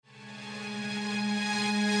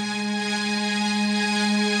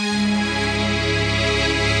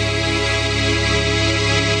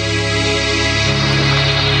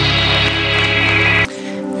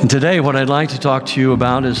Today, what I'd like to talk to you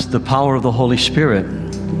about is the power of the Holy Spirit.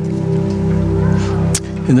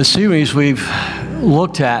 In the series, we've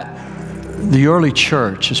looked at the early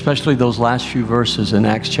church, especially those last few verses in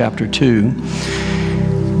Acts chapter 2.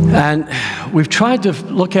 And we've tried to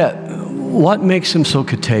look at what makes them so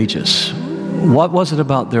contagious. What was it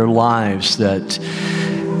about their lives that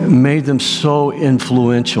made them so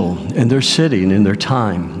influential in their city and in their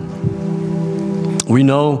time? We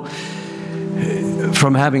know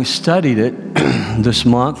from having studied it this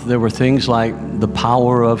month, there were things like the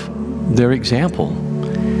power of their example,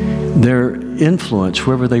 their influence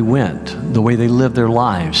wherever they went, the way they lived their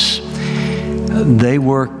lives. They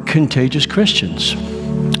were contagious Christians.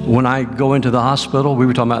 When I go into the hospital, we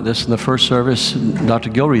were talking about this in the first service, Dr.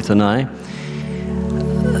 Gilreath and I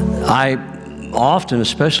often,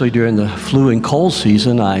 especially during the flu and cold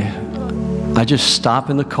season, I just stop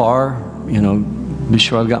in the car, be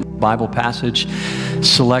sure I've got my Bible passage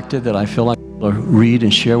selected that I feel like I'll read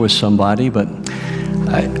and share with somebody. But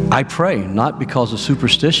I pray, not because of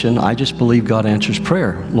superstition. I just believe God answers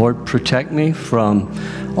prayer. Lord, protect me from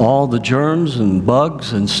all the germs and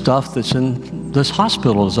bugs and stuff that's in this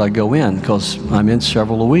hospital as I go in, because I'm in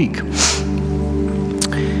several a week.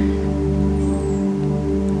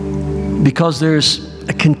 Because there's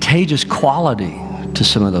a contagious quality to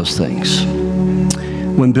some of those things.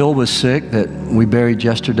 When Bill was sick, that we buried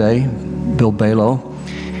yesterday, Bill Balo,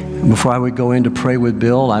 before I would go in to pray with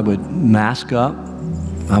Bill, I would mask up,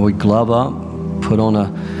 I would glove up, put on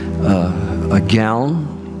a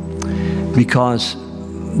gown, because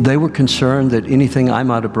they were concerned that anything I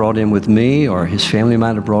might have brought in with me or his family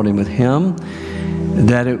might have brought in with him,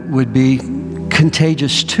 that it would be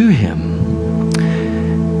contagious to him.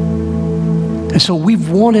 And so we've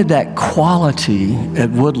wanted that quality at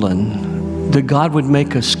Woodland, that God would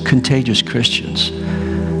make us contagious Christians,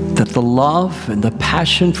 that the love and the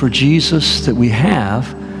passion for Jesus that we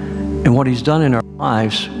have and what he's done in our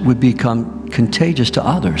lives would become contagious to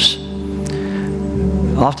others.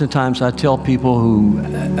 Oftentimes I tell people who,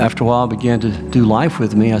 after a while, began to do life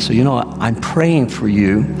with me, I say, I'm praying for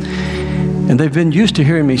you. And they've been used to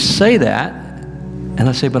hearing me say that. And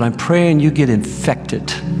I say, but I'm praying you get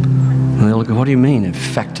infected. And they look, what do you mean,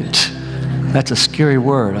 infected? That's a scary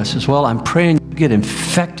word. I says, well, I'm praying you get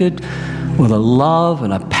infected with a love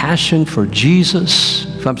and a passion for Jesus.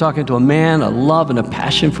 If I'm talking to a man, a love and a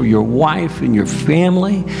passion for your wife and your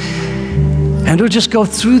family. And we'll just go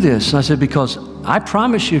through this. And I said, because I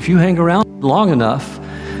promise you, if you hang around long enough,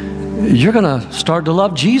 you're going to start to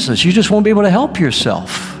love Jesus. You just won't be able to help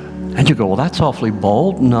yourself. And you go, well, that's awfully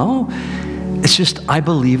bold. No, it's just I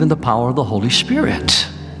believe in the power of the Holy Spirit.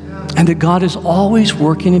 And that God is always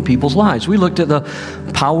working in people's lives. We looked at the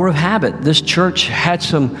power of habit. This church had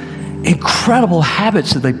some incredible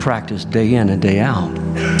habits that they practiced day in and day out.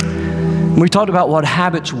 We talked about what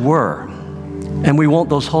habits were. And we want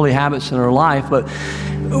those holy habits in our life, but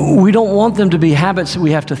we don't want them to be habits that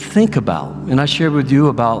we have to think about. And I shared with you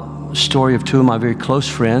about the story of two of my very close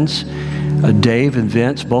friends, Dave and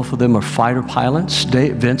Vince. Both of them are fighter pilots.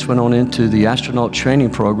 Vince went on into the astronaut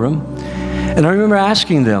training program. And I remember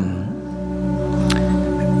asking them,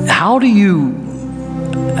 how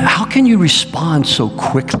can you respond so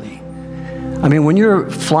quickly? I mean, when you're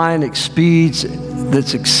flying at speeds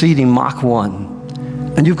that's exceeding Mach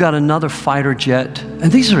 1, and you've got another fighter jet,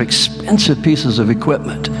 and these are expensive pieces of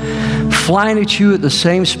equipment, flying at you at the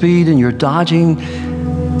same speed and you're dodging,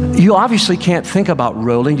 you obviously can't think about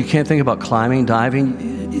rolling, you can't think about climbing,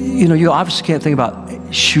 diving, you obviously can't think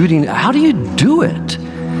about shooting. How do you do it?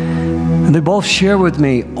 And they both share with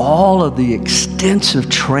me all of the extensive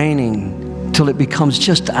training till it becomes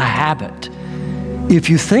just a habit. If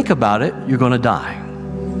you think about it, you're going to die.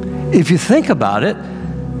 If you think about it,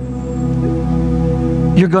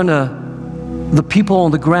 the people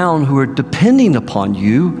on the ground who are depending upon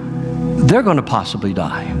you, they're going to possibly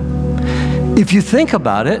die. If you think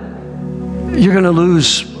about it, you're going to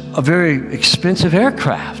lose a very expensive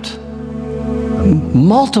aircraft,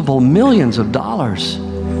 multiple millions of dollars.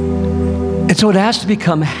 And so it has to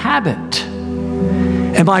become habit.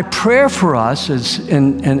 And my prayer for us is,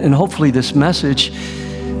 and hopefully this message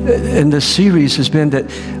in this series has been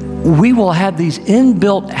that we will have these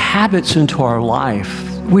inbuilt habits into our life.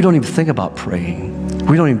 We don't even think about praying.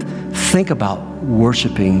 We don't even think about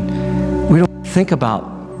worshiping. We don't think about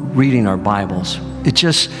reading our Bibles. It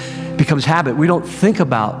just becomes habit. We don't think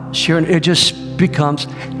about sharing. It just becomes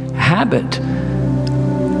habit.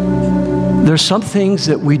 There's some things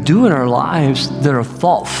that we do in our lives that are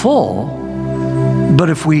thoughtful, but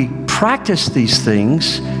if we practice these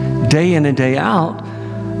things day in and day out,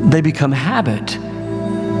 they become habit.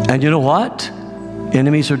 And you know what?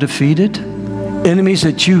 enemies are defeated, enemies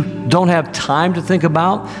that you don't have time to think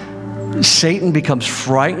about. Satan becomes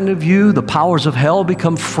frightened of you. The powers of hell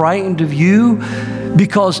become frightened of you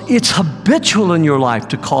because it's habitual in your life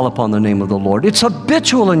to call upon the name of the Lord. It's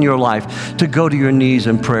habitual in your life to go to your knees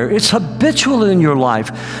in prayer. It's habitual in your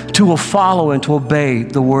life to follow and to obey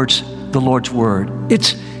the Lord's word.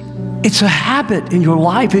 It's a habit in your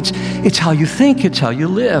life. It's how you think. It's how you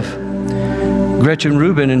live. Gretchen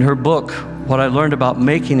Rubin, in her book, What I Learned About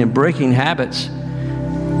Making and Breaking Habits,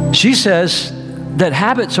 she says that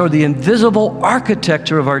habits are the invisible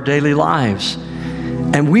architecture of our daily lives.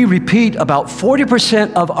 And we repeat about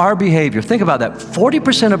 40% of our behavior. Think about that.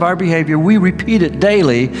 40% of our behavior, we repeat it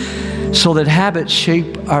daily so that habits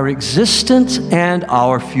shape our existence and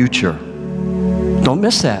our future. Don't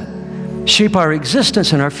miss that. Shape our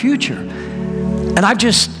existence and our future. And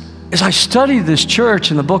as I study this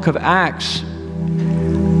church in the book of Acts,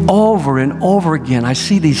 over and over again, I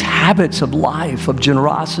see these habits of life, of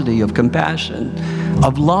generosity, of compassion,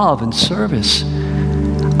 of love and service.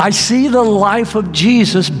 I see the life of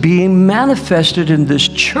Jesus being manifested in this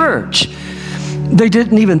church. They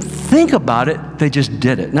didn't even think about it, they just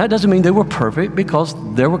did it. Now, that doesn't mean they were perfect, because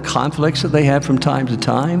there were conflicts that they had from time to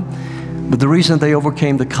time. But the reason they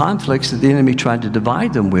overcame the conflicts that the enemy tried to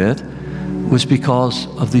divide them with was because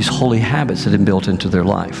of these holy habits that had been built into their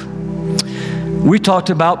life. We talked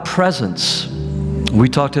about presence. We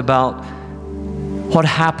talked about what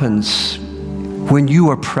happens when you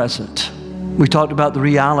are present. We talked about the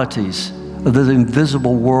realities of the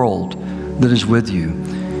invisible world that is with you.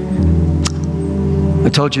 I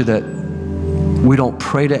told you that we don't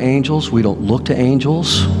pray to angels. We don't look to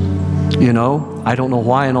angels. You know, I don't know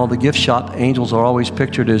why in all the gift shop, angels are always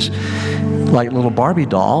pictured as like little Barbie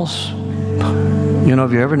dolls. You know,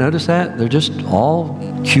 have you ever noticed that? They're just all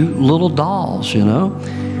cute little dolls, you know.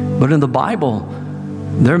 But in the Bible,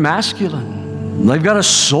 they're masculine. They've got a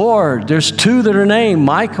sword. There's two that are named,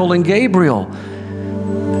 Michael and Gabriel.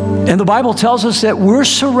 And the Bible tells us that we're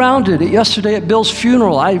surrounded. Yesterday at Bill's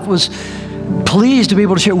funeral, I was pleased to be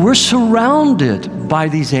able to share, we're surrounded by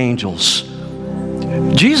these angels.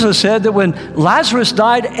 Jesus said that when Lazarus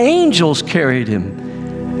died, angels carried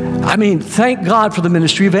him. I mean, thank God for the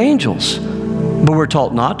ministry of angels. But we're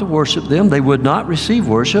taught not to worship them. They would not receive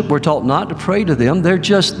worship. We're taught not to pray to them. They're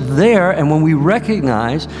just there. And when we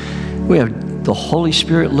recognize we have the Holy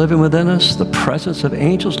Spirit living within us, the presence of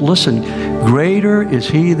angels, listen, greater is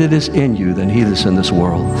He that is in you than he that's in this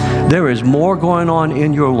world. There is more going on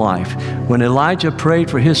in your life. When Elijah prayed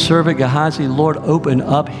for his servant Gehazi, Lord, open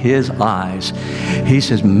up his eyes. He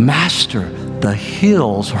says, Master, the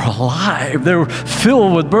hills are alive. They're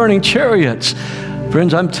filled with burning chariots.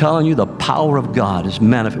 Friends, I'm telling you, the power of God is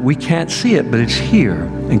manifest. We can't see it, but it's here.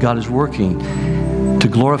 And God is working to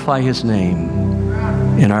glorify His name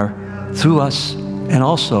through us, and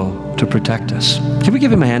also to protect us. Can we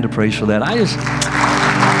give Him a hand of praise for that?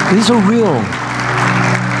 These are real.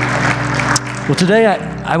 Well, today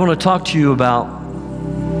I want to talk to you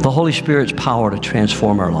about the Holy Spirit's power to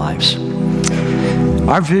transform our lives.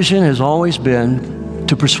 Our vision has always been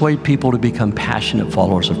to persuade people to become passionate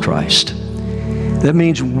followers of Christ. That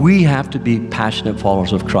means we have to be passionate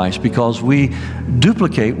followers of Christ because we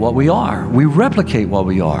duplicate what we are. We replicate what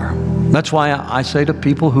we are. That's why I say to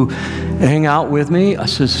people who hang out with me, I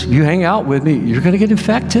says, you hang out with me, you're going to get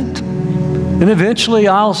infected. And eventually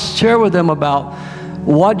I'll share with them about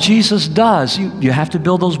what Jesus does. You have to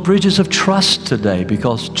build those bridges of trust today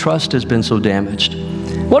because trust has been so damaged.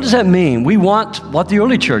 What does that mean? We want what the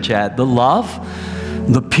early church had, the love,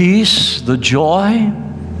 the peace, the joy,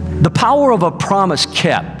 the power of a promise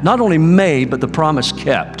kept, not only made, but the promise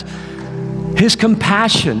kept. His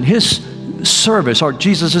compassion, His service, or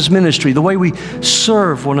Jesus' ministry, the way we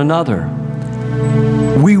serve one another.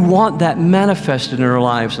 We want that manifested in our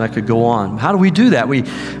lives, and I could go on. How do we do that?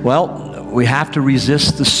 We have to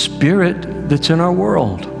resist the spirit that's in our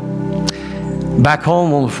world. Back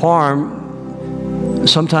home on the farm,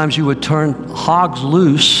 sometimes you would turn hogs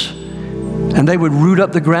loose, and they would root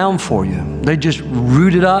up the ground for you. They just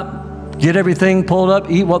root it up, get everything pulled up,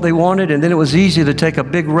 eat what they wanted, and then it was easy to take a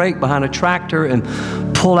big rake behind a tractor and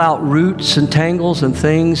pull out roots and tangles and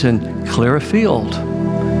things and clear a field.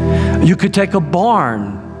 You could take a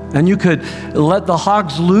barn and you could let the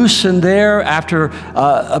hogs loose in there after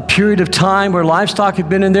a period of time where livestock had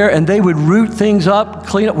been in there, and they would root things up,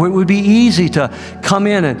 clean up. It would be easy to come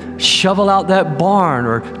in and shovel out that barn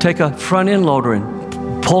or take a front end loader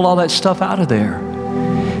and pull all that stuff out of there.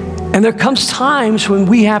 And And there comes times when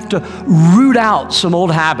we have to root out some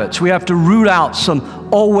old habits. We have to root out some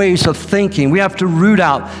old ways of thinking. We have to root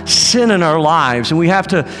out sin in our lives. And we have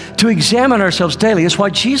to examine ourselves daily. It's why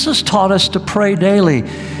Jesus taught us to pray daily.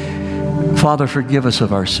 Father, forgive us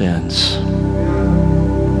of our sins.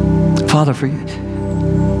 Father,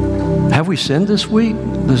 have we sinned this week?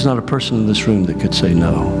 There's not a person in this room that could say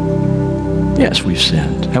no. Yes, we've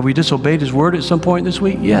sinned. Have we disobeyed His word at some point this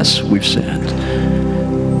week? Yes, we've sinned.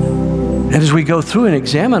 And as we go through and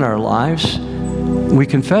examine our lives, we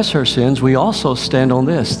confess our sins, we also stand on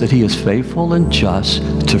this, that He is faithful and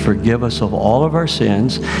just to forgive us of all of our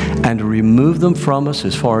sins and to remove them from us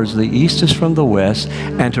as far as the east is from the west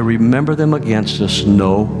and to remember them against us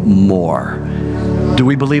no more. Do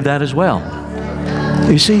we believe that as well?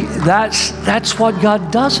 You see, that's what God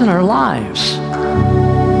does in our lives.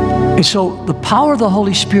 And so the power of the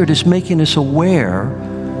Holy Spirit is making us aware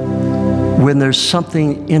when there's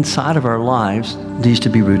something inside of our lives that needs to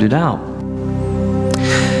be rooted out.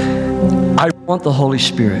 I want the Holy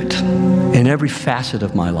Spirit in every facet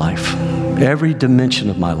of my life, every dimension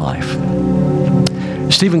of my life.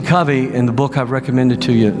 Stephen Covey, in the book I've recommended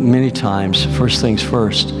to you many times, First Things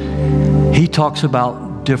First, he talks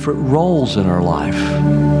about different roles in our life.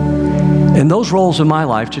 And those roles in my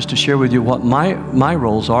life, just to share with you what my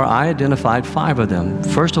roles are, I identified 5 of them.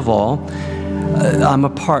 First of all, I'm a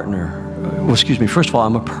partner. First of all,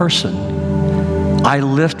 I'm a person. I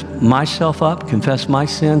lift myself up, confess my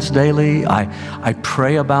sins daily. I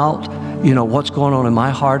pray about, what's going on in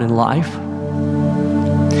my heart and life.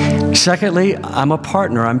 Secondly, I'm a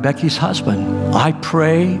partner. I'm Becky's husband. I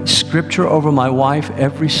pray scripture over my wife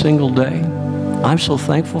every single day. I'm so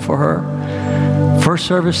thankful for her. First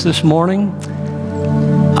service this morning,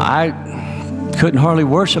 I couldn't hardly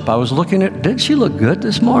worship. I was looking at, didn't she look good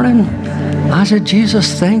this morning? I said,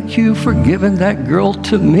 Jesus, thank you for giving that girl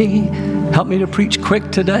to me. Help me to preach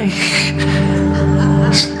quick today.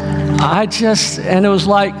 And it was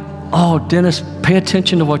like, oh, Dennis, pay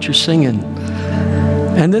attention to what you're singing.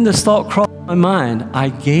 And then this thought crossed my mind, I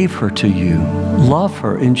gave her to you. Love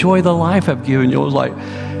her. Enjoy the life I've given you. It was like,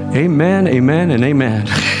 amen, amen, and amen.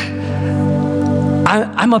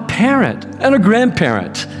 I'm a parent and a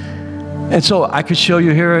grandparent. And so I could show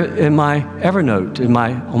you here in my Evernote, on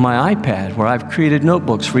my iPad, where I've created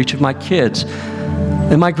notebooks for each of my kids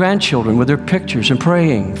and my grandchildren with their pictures and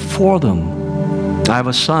praying for them. I have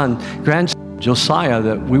a grandson, Josiah,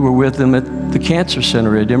 that we were with him at the cancer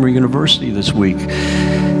center at Emory University this week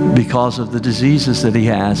because of the diseases that he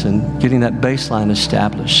has and getting that baseline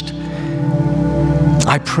established.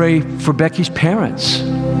 I pray for Becky's parents,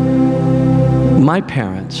 my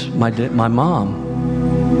parents, my mom.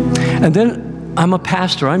 And then I'm a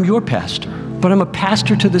pastor. I'm your pastor. But I'm a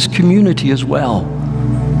pastor to this community as well.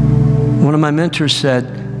 One of my mentors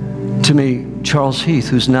said to me, Charles Heath,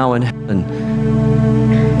 who's now in heaven.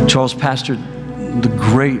 Charles pastored the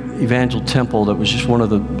great Evangel Temple that was just one of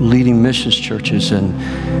the leading missions churches and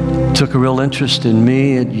took a real interest in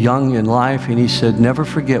me at young in life. And he said, never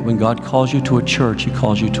forget when God calls you to a church, He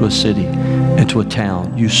calls you to a city and to a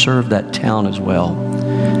town. You serve that town as well.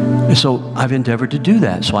 And so I've endeavored to do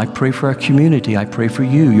that. So I pray for our community. I pray for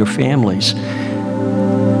you, your families.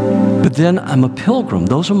 But then I'm a pilgrim.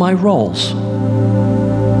 Those are my roles.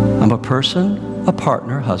 I'm a person, a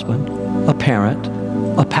partner, husband, a parent,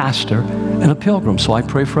 a pastor, and a pilgrim. So I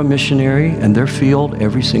pray for a missionary and their field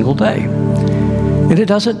every single day. And it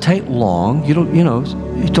doesn't take long. You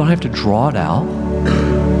don't have to draw it out.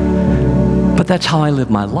 But that's how I live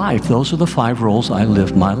my life. Those are the 5 roles I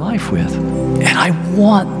live my life with. And I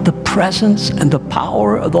want the presence and the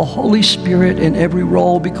power of the Holy Spirit in every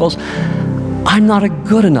role because I'm not a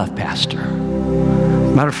good enough pastor.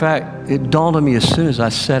 Matter of fact, it dawned on me as soon as I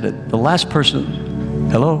said it. The last person in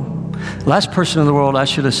the world I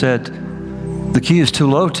should have said, the key is too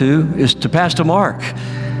low to, is to Pastor Mark.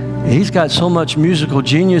 He's got so much musical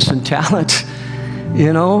genius and talent.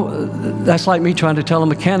 That's like me trying to tell a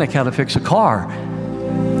mechanic how to fix a car.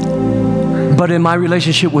 But in my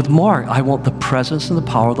relationship with Mark, I want the presence and the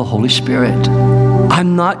power of the Holy Spirit.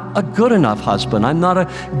 I'm not a good enough husband. I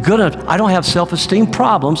don't have self-esteem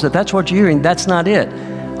problems. If that's what you're hearing, that's not it.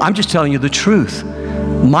 I'm just telling you the truth.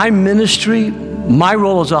 My ministry, my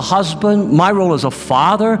role as a husband, my role as a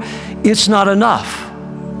father, it's not enough.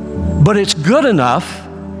 But it's good enough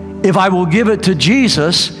if I will give it to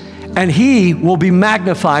Jesus and He will be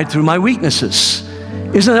magnified through my weaknesses.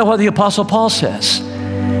 Isn't that what the Apostle Paul says?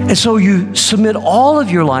 And so you submit all of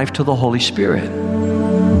your life to the Holy Spirit.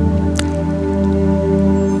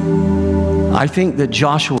 I think that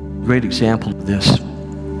Joshua is a great example of this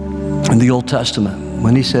in the Old Testament.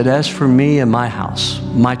 when he said, as for me and my house,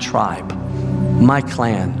 my tribe, my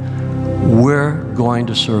clan, we're going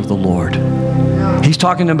to serve the Lord. He's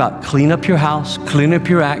talking about clean up your house, clean up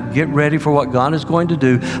your act, get ready for what God is going to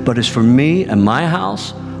do. But as for me and my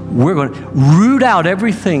house, we're going to root out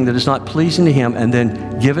everything that is not pleasing to him and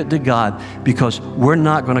then give it to God, because we're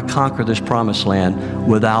not going to conquer this promised land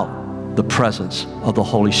without the presence of the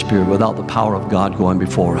Holy Spirit, without the power of God going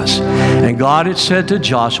before us. And God had said to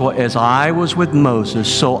Joshua, as I was with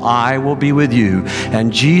Moses, so I will be with you.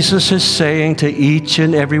 And Jesus is saying to each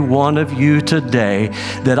and every one of you today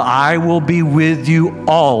that I will be with you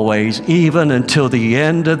always, even until the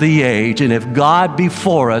end of the age. And if God be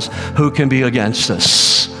for us, who can be against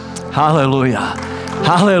us? Hallelujah.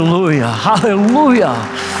 Hallelujah. Hallelujah.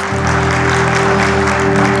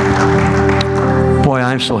 Boy,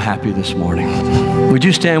 I'm so happy this morning. Would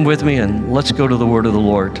you stand with me and let's go to the word of the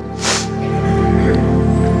Lord.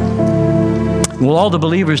 Well, all the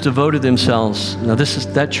believers devoted themselves. Now, this is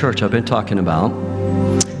that church I've been talking about.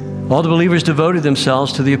 All the believers devoted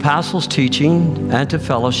themselves to the apostles' teaching and to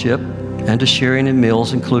fellowship and to sharing in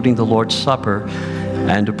meals, including the Lord's Supper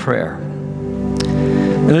and to prayer.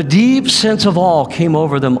 And a deep sense of awe came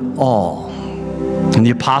over them all. And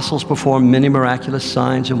the apostles performed many miraculous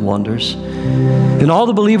signs and wonders. And all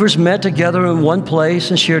the believers met together in one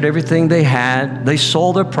place and shared everything they had. They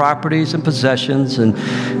sold their properties and possessions and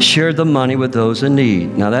shared the money with those in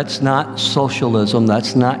need. Now, that's not socialism.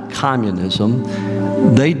 That's not communism.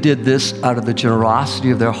 They did this out of the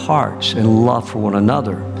generosity of their hearts and love for one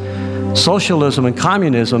another. Socialism and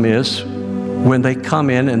communism is when they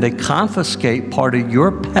come in and they confiscate part of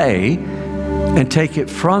your pay and take it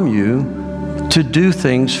from you to do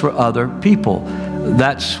things for other people.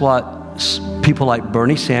 That's what people like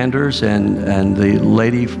Bernie Sanders and the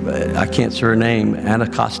lady, I can't say her name,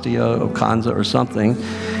 Anacostia Ocasio or something,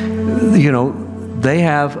 they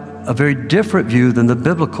have a very different view than the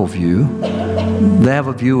biblical view. They have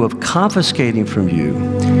a view of confiscating from you.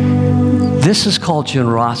 This is called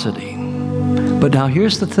generosity. But now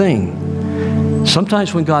here's the thing.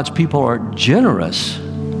 Sometimes when God's people are generous,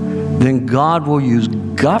 then God will use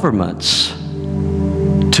governments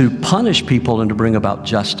to punish people and to bring about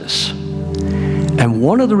justice. And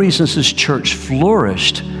one of the reasons this church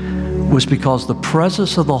flourished was because the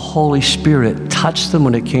presence of the Holy Spirit touched them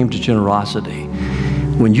when it came to generosity.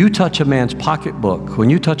 When you touch a man's pocketbook, when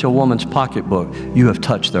you touch a woman's pocketbook, you have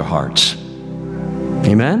touched their hearts.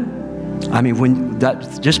 Amen? I mean, when that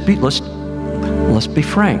let's be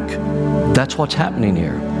frank. That's what's happening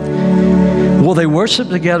here. Well, they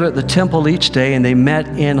worshiped together at the temple each day, and they met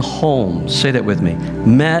in homes. Say that with me.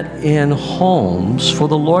 Met in homes for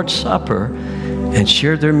the Lord's Supper and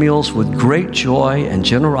shared their meals with great joy and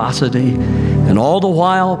generosity, and all the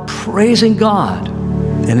while praising God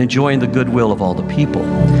and enjoying the goodwill of all the people.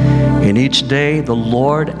 And each day the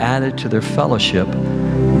Lord added to their fellowship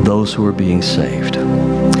those who were being saved.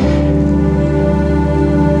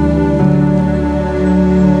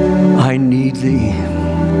 I need thee.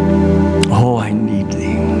 Oh, I need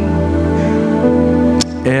thee.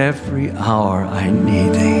 Every hour I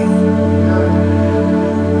need thee.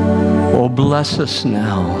 Oh, bless us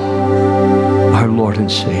now, our Lord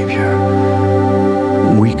and Savior.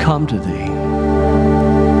 We come to thee.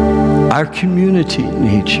 Our community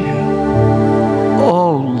needs you.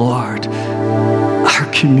 Oh, Lord, our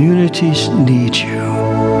communities need you.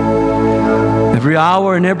 Every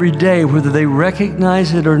hour and every day, whether they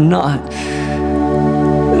recognize it or not,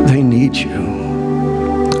 they need you.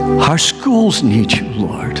 Our schools need you,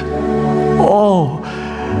 Lord. Oh,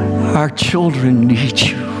 our children need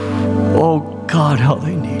you. Oh, God, how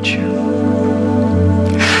they need you.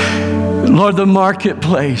 Lord, the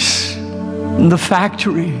marketplace, the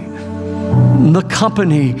factory, the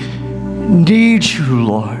company needs you,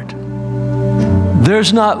 Lord.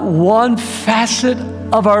 There's not one facet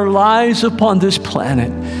of our lives upon this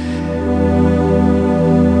planet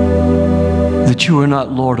that you are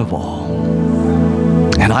not Lord of all.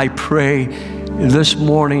 And I pray this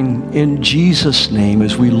morning in Jesus' name,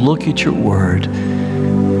 as we look at your word,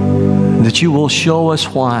 that you will show us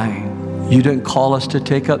why you didn't call us to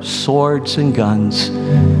take up swords and guns,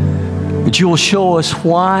 that you will show us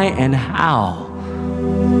why and how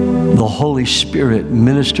the Holy Spirit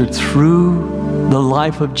ministered through the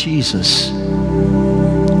life of Jesus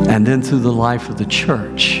and then through the life of the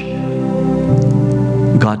church,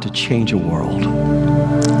 God, to change a world.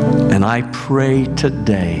 And I pray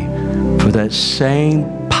today for that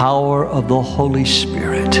same power of the Holy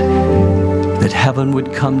Spirit, that heaven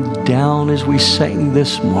would come down as we sang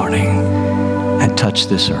this morning and touch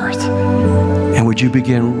this earth. And would you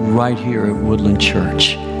begin right here at Woodland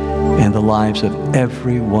Church in the lives of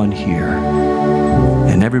everyone here.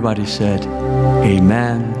 And everybody said,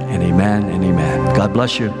 amen and amen and amen. God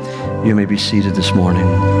bless you. You may be seated this morning.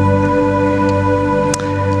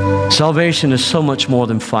 Salvation is so much more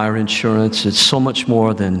than fire insurance. It's so much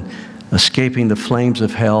more than escaping the flames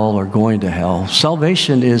of hell or going to hell.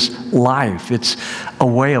 Salvation is life. It's a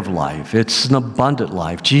way of life. It's an abundant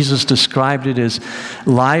life. Jesus described it as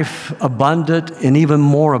life abundant and even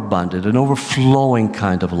more abundant, an overflowing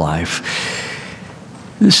kind of life.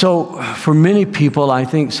 So for many people, I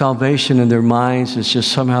think salvation in their minds is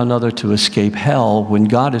just somehow or another to escape hell, when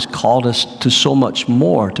God has called us to so much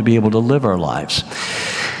more to be able to live our lives.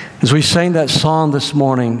 As we sang that song this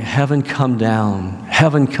morning, Heaven Come Down,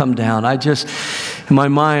 Heaven Come Down, in my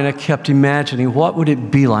mind, I kept imagining, what would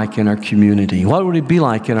it be like in our community? What would it be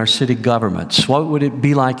like in our city governments? What would it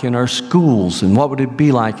be like in our schools? And what would it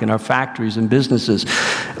be like in our factories and businesses?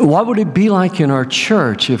 What would it be like in our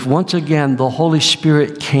church if once again the Holy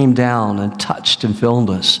Spirit came down and touched and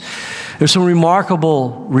filled us? There's some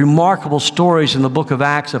remarkable stories in the book of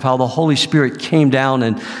Acts of how the Holy Spirit came down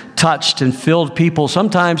and touched and filled people.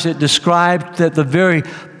 Sometimes it described that the very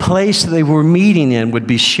place they were meeting in would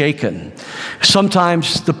be shaken.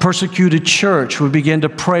 Sometimes the persecuted church would begin to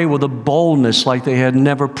pray with a boldness like they had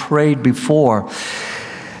never prayed before.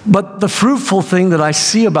 But the fruitful thing that I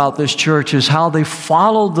see about this church is how they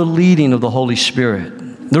followed the leading of the Holy Spirit.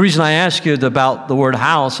 The reason I ask you about the word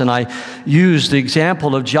house, and I use the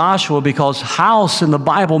example of Joshua, because house in the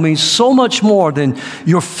Bible means so much more than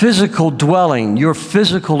your physical dwelling, your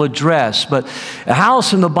physical address. But a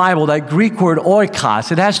house in the Bible, that Greek word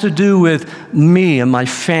oikos, it has to do with me and my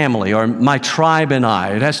family, or my tribe and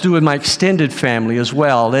I. It has to do with my extended family as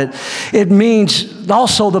well. It means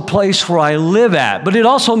also the place where I live at, but it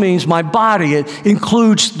also means my body. It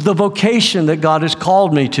includes the vocation that God has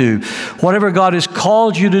called me to. Whatever God has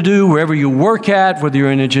called you to do, wherever you work at, whether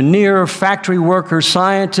you're an engineer, factory worker,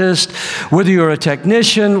 scientist, whether you're a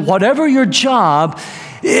technician, whatever your job,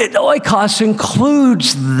 oikos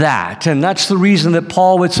includes that. And that's the reason that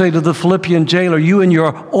Paul would say to the Philippian jailer, you and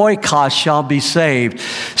your oikos shall be saved.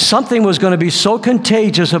 Something was going to be so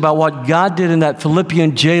contagious about what God did in that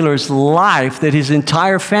Philippian jailer's life that his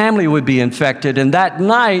entire family would be infected. And that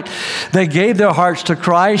night, they gave their hearts to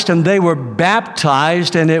Christ and they were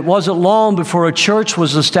baptized. And it wasn't long before a church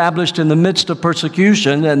was established in the midst of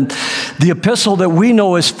persecution. And the epistle that we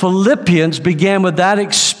know as Philippians began with that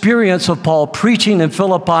experience of Paul preaching in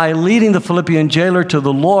Philippi, leading the Philippian jailer to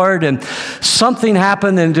the Lord, and something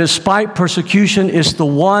happened, and despite persecution, it's the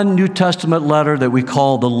one New Testament letter that we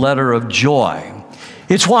call the letter of joy.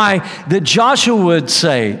 It's why that Joshua would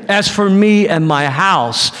say, as for me and my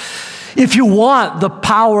house, if you want the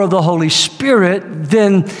power of the Holy Spirit,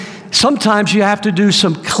 then sometimes you have to do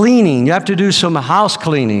some cleaning. You have to do some house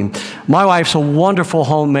cleaning. My wife's a wonderful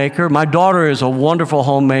homemaker. My daughter is a wonderful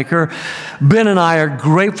homemaker. Ben and I are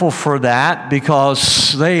grateful for that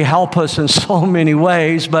because they help us in so many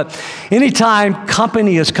ways. But anytime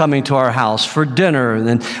company is coming to our house for dinner,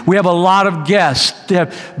 and we have a lot of guests,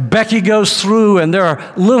 Becky goes through and there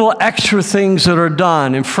are little extra things that are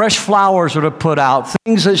done and fresh flowers that are put out,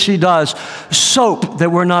 things that she does, soap that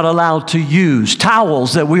we're not allowed to use,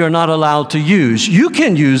 towels that we are not allowed to use. You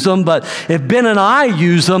can use them, but if Ben and I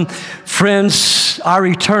use them, friends, our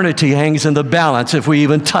eternity hangs in the balance if we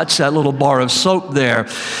even touch that little bar of soap there.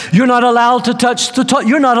 You're not allowed to touch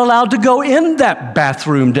you're not allowed to go in that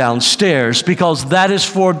bathroom downstairs because that is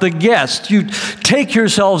for the guests. You take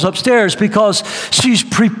yourselves upstairs because she's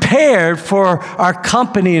prepared for our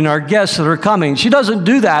company and our guests that are coming. She doesn't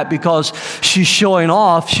do that because she's showing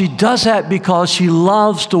off. She does that because she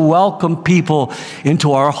loves to welcome people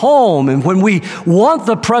into our home. And when we want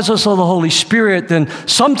the presence of the Holy Spirit, then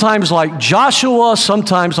sometimes like Joshua,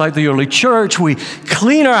 sometimes like the early church, we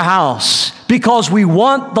clean our house because we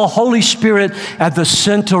want the Holy Spirit at the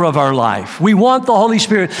center of our life. We want the Holy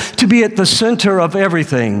Spirit to be at the center of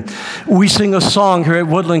everything. We sing a song here at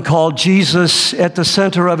Woodland called Jesus at the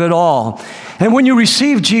Center of It All. And when you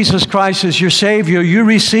receive Jesus Christ as your Savior, you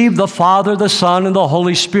receive the Father, the Son, and the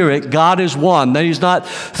Holy Spirit. God is one. That He's not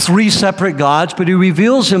three separate gods, but He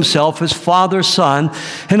reveals Himself as Father, Son,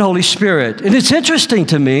 and Holy Spirit. And it's interesting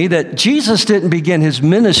to me that Jesus didn't begin His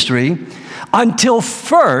ministry until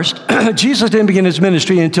first, Jesus didn't begin His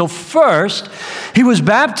ministry until first He was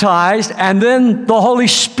baptized, and then the Holy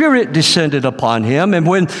Spirit descended upon Him. And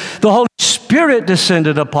when the Holy Spirit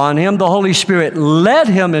descended upon Him, the Holy Spirit led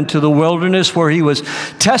Him into the wilderness where He was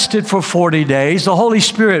tested for 40 days. The Holy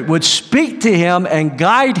Spirit would speak to Him and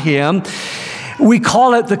guide Him. We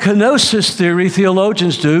call it the kenosis theory,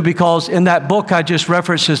 theologians do, because in that book I just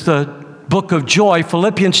referenced is the book of joy.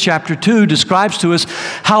 Philippians chapter 2 describes to us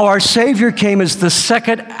how our Savior came as the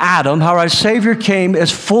second Adam, how our Savior came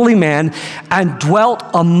as fully man and dwelt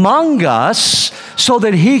among us so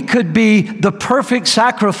that he could be the perfect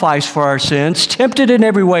sacrifice for our sins, tempted in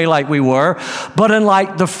every way like we were, but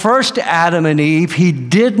unlike the first Adam and Eve, he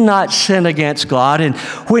did not sin against God. And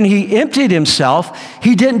when he emptied himself,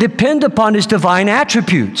 he didn't depend upon his divine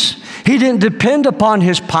attributes. He didn't depend upon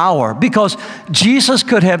his power, because Jesus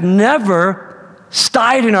could have never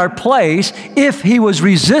died in our place if he was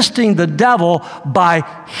resisting the devil by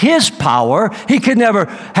his power. He could never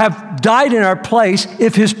have died in our place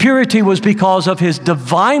if his purity was because of his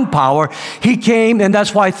divine power. He came, and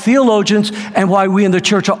that's why theologians and why we in the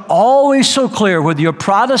church are always so clear, whether you're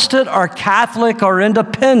Protestant or Catholic or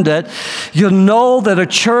independent, you know that a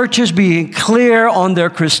church is being clear on their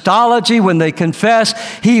Christology when they confess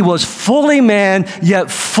he was fully man,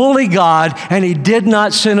 yet fully God, and he did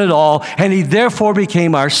not sin at all, and he therefore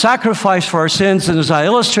became our sacrifice for our sins. And as I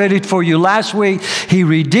illustrated for you last week, he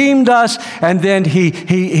redeemed us, and then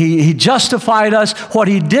he justified us. What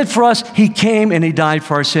he did for us, he came and he died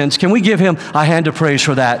for our sins. Can we give him a hand of praise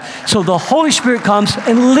for that? So the Holy Spirit comes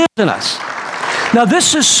and lives in us. Now,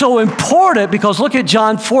 this is so important because look at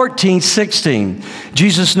John 14:16.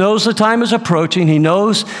 Jesus knows the time is approaching. He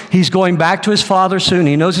knows he's going back to his Father soon.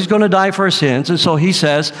 He knows he's going to die for our sins. And so he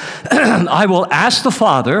says, I will ask the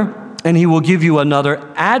Father, and he will give you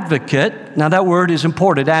another advocate. Now that word is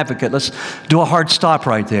important, advocate. Let's do a hard stop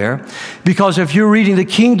right there. Because if you're reading the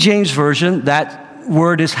King James Version, that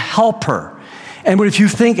word is helper. And if you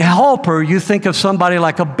think helper, you think of somebody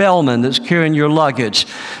like a bellman that's carrying your luggage.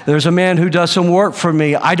 There's a man who does some work for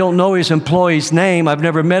me. I don't know his employee's name. I've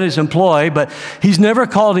never met his employee, but he's never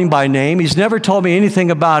called him by name. He's never told me anything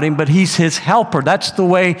about him, but he's his helper. That's the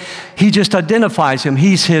way he just identifies him.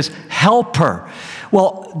 He's his helper.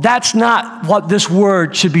 Well, that's not what this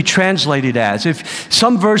word should be translated as. If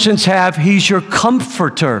some versions have, he's your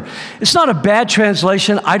comforter. It's not a bad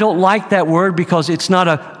translation. I don't like that word because it's not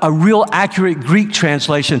a real accurate Greek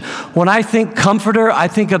translation. When I think comforter, I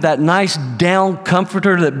think of that nice down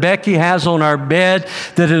comforter that Becky has on our bed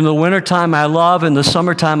that in the wintertime I love, in the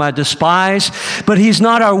summertime I despise. But he's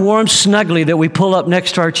not our warm snuggly that we pull up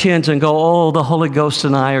next to our chins and go, oh, the Holy Ghost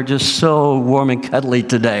and I are just so warm and cuddly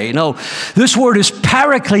today. No, this word is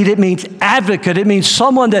paraclete. It means advocate. It means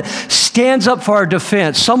someone that stands up for our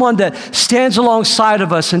defense, someone that stands alongside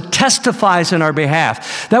of us and testifies in our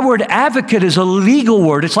behalf. That word advocate is a legal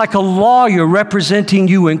word. It's like a lawyer representing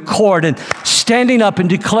you in court and standing up and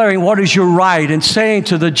declaring what is your right and saying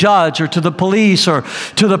to the judge or to the police or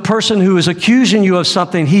to the person who is accusing you of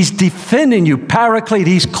something, he's defending you. Paraclete,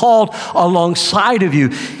 he's called alongside of you.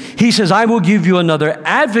 He says, I will give you another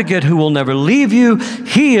advocate who will never leave you.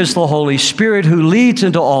 He is the Holy Spirit who leads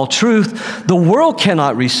into all truth. The world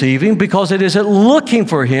cannot receive him because it isn't looking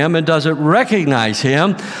for him and doesn't recognize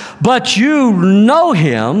him. But you know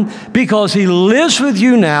him because he lives with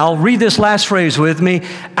you now. Read this last phrase with me.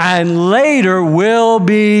 And later will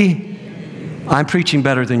be, I'm preaching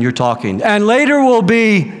better than you're talking. And later will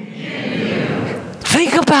be,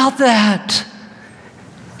 think about that.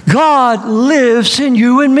 God lives in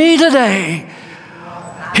you and me today.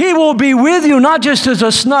 He will be with you, not just as a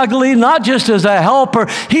snuggly, not just as a helper.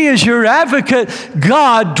 He is your advocate.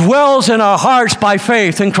 God dwells in our hearts by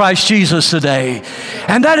faith in Christ Jesus today.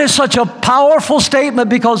 And that is such a powerful statement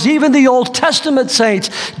because even the Old Testament saints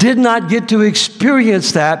did not get to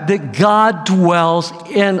experience that God dwells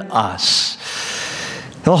in us.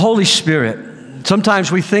 The Holy Spirit.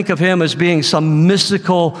 Sometimes we think of him as being some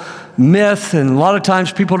mystical myth, and a lot of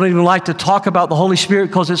times people don't even like to talk about the Holy Spirit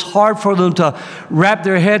because it's hard for them to wrap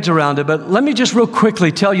their heads around it. But let me just real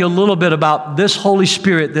quickly tell you a little bit about this Holy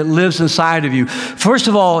Spirit that lives inside of you. First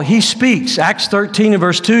of all, he speaks. Acts 13 and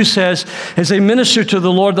verse 2 says, as they ministered to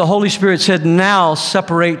the Lord, the Holy Spirit said, now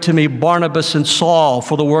separate to me Barnabas and Saul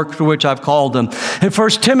for the work for which I've called them. In 1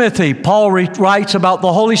 Timothy, Paul writes about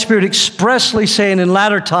the Holy Spirit expressly saying in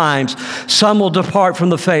latter times, some will depart from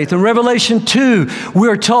the faith. In Revelation 2,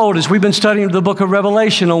 we're told, as we've been studying the book of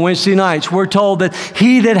Revelation on Wednesday nights, we're told that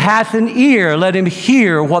he that hath an ear, let him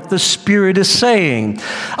hear what the Spirit is saying.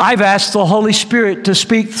 I've asked the Holy Spirit to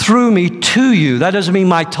speak through me to you. That doesn't mean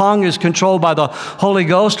my tongue is controlled by the Holy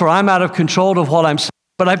Ghost or I'm out of control of what I'm saying.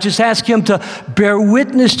 But I've just asked him to bear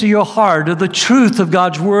witness to your heart of the truth of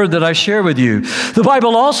God's word that I share with you. The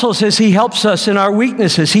Bible also says he helps us in our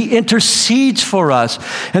weaknesses. He intercedes for us.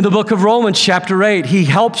 In the book of Romans chapter 8, he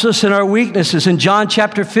helps us in our weaknesses. In John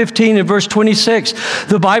chapter 15 and verse 26,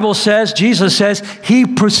 the Bible says, Jesus says, he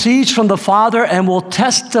proceeds from the Father and will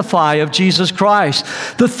testify of Jesus Christ.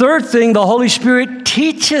 The third thing, the Holy Spirit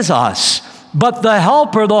teaches us. But the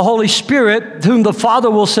Helper, the Holy Spirit, whom the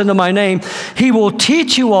Father will send in my name, he will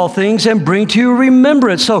teach you all things and bring to your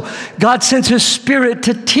remembrance. So God sends his Spirit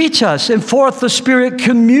to teach us. And fourth, the Spirit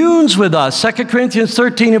communes with us. 2 Corinthians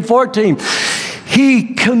 13 and 14.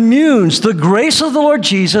 He communes the grace of the Lord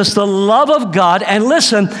Jesus, the love of God, and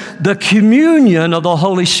listen, the communion of the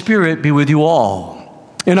Holy Spirit be with you all.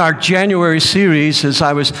 In our January series, as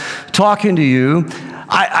I was talking to you,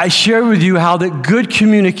 I share with you how that good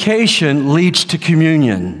communication leads to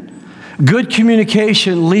communion. Good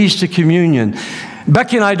communication leads to communion.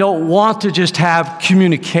 Becky and I don't want to just have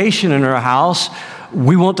communication in our house.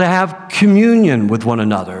 We want to have communion with one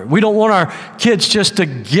another. We don't want our kids just to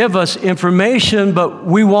give us information, but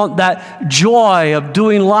we want that joy of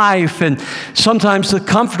doing life and sometimes the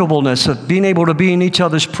comfortableness of being able to be in each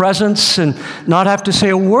other's presence and not have to say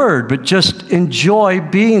a word, but just enjoy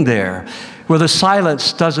being there, where the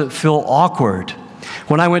silence doesn't feel awkward.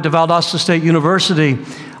 When I went to Valdosta State University,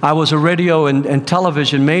 I was a radio and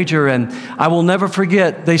television major, and I will never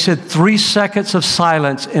forget, they said 3 seconds of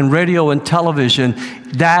silence in radio and television,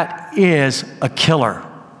 that is a killer.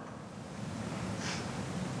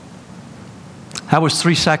 That was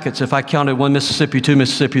 3 seconds if I counted 1 Mississippi, 2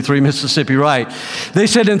 Mississippi, 3 Mississippi, right. They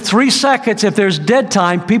said in 3 seconds, if there's dead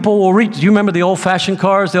time, people will reach, do you remember the old-fashioned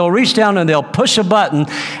cars? They'll reach down and they'll push a button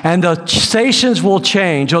and the stations will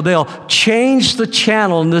change, or they'll change the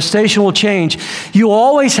channel and the station will change. You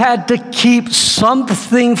always had to keep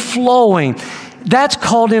something flowing. That's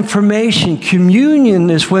called information. Communion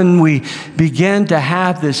is when we begin to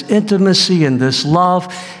have this intimacy and this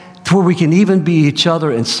love, where we can even be each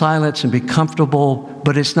other in silence and be comfortable,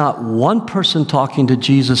 but it's not one person talking to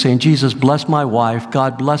Jesus saying, Jesus, bless my wife,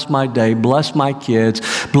 God, bless my day, bless my kids,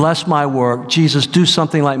 bless my work, Jesus, do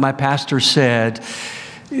something like my pastor said.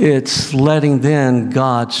 It's letting then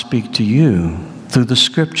God speak to you through the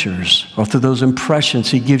scriptures or through those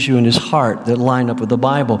impressions he gives you in his heart that line up with the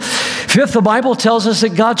Bible. Fifth, the Bible tells us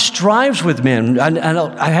that God strives with men. And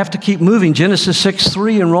I have to keep moving. Genesis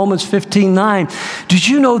 6:3 and Romans 15:9. Did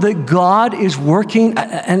you know that God is working?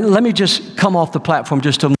 And let me just come off the platform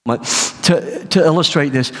just a moment to illustrate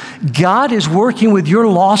this. God is working with your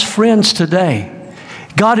lost friends today.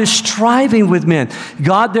 God is striving with men.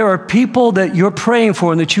 God, there are people that you're praying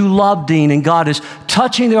for and that you love, Dean, and God is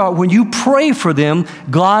touching their heart. When you pray for them,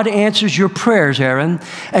 God answers your prayers, Aaron,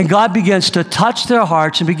 and God begins to touch their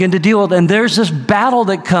hearts and begin to deal with them. And there's this battle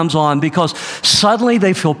that comes on because suddenly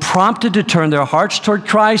they feel prompted to turn their hearts toward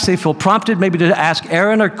Christ. They feel prompted maybe to ask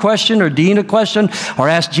Aaron a question or Dean a question or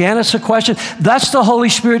ask Janice a question. That's the Holy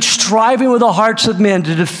Spirit striving with the hearts of men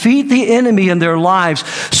to defeat the enemy in their lives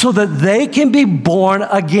so that they can be born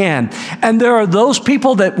again. And there are those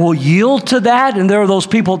people that will yield to that, and there are those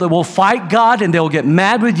people that will fight God and they'll get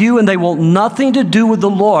mad with you and they want nothing to do with the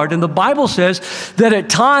Lord. And the Bible says that at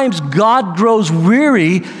times God grows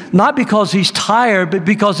weary, not because he's tired, but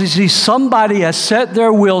because he sees somebody has set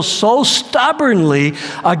their will so stubbornly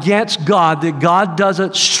against God that God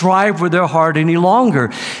doesn't strive with their heart any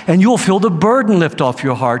longer. And you'll feel the burden lift off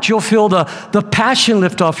your heart. You'll feel the passion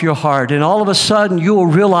lift off your heart. And all of a sudden you will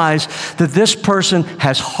realize that this person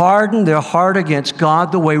has hardened their heart against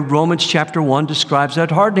God the way Romans chapter 1 describes that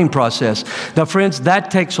hardening process. Now, friends,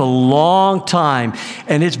 that takes a long time,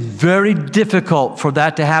 and it's very difficult for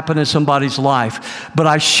that to happen in somebody's life. But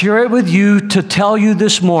I share it with you to tell you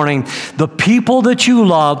this morning, the people that you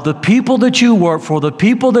love, the people that you work for, the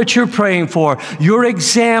people that you're praying for, your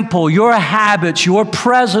example, your habits, your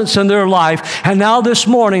presence in their life, and now this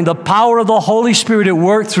morning, the power of the Holy Spirit at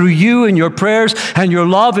work through you and your prayers and your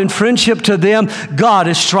love and friendship to them, God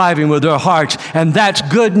is striving with their hearts, and that's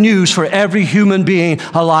good news for every human being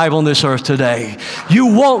alive on this earth today. You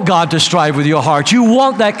want God to strive with your heart. You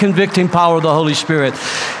want that convicting power of the Holy Spirit.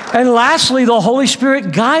 And lastly, the Holy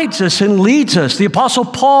Spirit guides us and leads us. The Apostle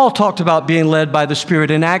Paul talked about being led by the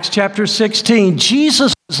Spirit in Acts chapter 16.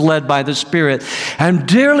 Jesus is led by the Spirit. And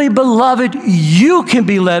dearly beloved, you can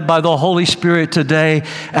be led by the Holy Spirit today.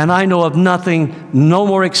 And I know of nothing no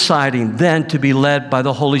more exciting than to be led by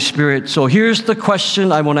the Holy Spirit. So here's the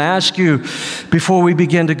question I want to ask you before we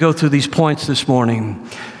begin to go through these points this morning.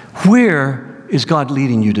 Where is God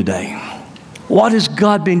leading you today? What has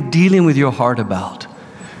God been dealing with your heart about?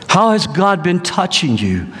 How has God been touching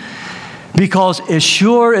you? Because as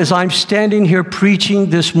sure as I'm standing here preaching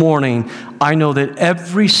this morning, I know that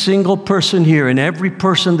every single person here and every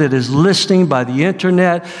person that is listening by the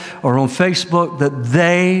internet or on Facebook, that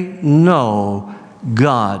they know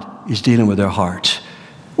God is dealing with their hearts.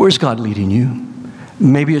 Where's God leading you?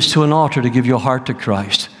 Maybe it's to an altar to give your heart to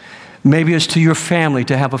Christ. Maybe it's to your family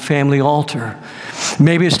to have a family altar.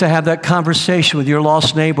 Maybe it's to have that conversation with your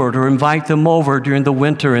lost neighbor, to invite them over during the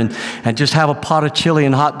winter and just have a pot of chili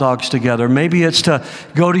and hot dogs together. Maybe it's to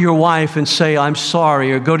go to your wife and say, I'm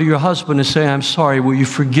sorry, or go to your husband and say, I'm sorry, will you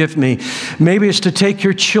forgive me? Maybe it's to take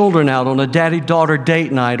your children out on a daddy-daughter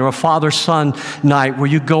date night or a father-son night where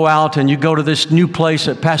you go out and you go to this new place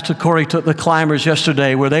that Pastor Corey took the climbers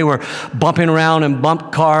yesterday, where they were bumping around in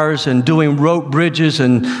bump cars and doing rope bridges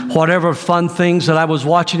and whatever fun things that I was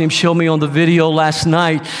watching him show me on the video last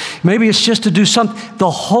night. Maybe it's just to do something. The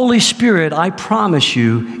Holy Spirit, I promise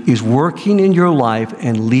you, is working in your life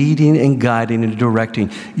and leading and guiding and directing.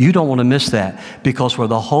 You don't want to miss that, because where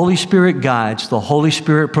the Holy Spirit guides, the Holy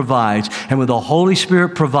Spirit provides. And when the Holy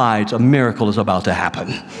Spirit provides, a miracle is about to happen.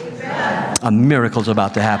 Amen. A miracle is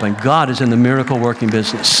about to happen. God is in the miracle working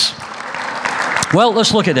business. Well,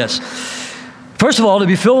 let's look at this. First of all, to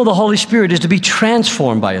be filled with the Holy Spirit is to be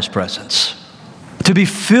transformed by His presence. To be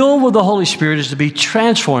filled with the Holy Spirit is to be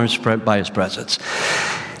transformed by His presence.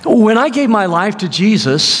 When I gave my life to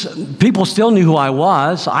Jesus, people still knew who I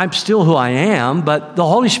was. I'm still who I am, but the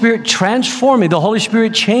Holy Spirit transformed me. The Holy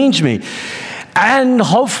Spirit changed me. And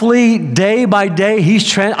hopefully, day by day,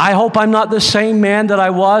 I hope I'm not the same man that I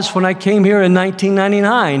was when I came here in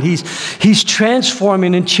 1999. He's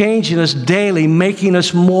transforming and changing us daily, making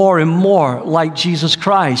us more and more like Jesus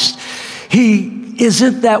Christ. He is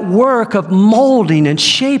it that work of molding and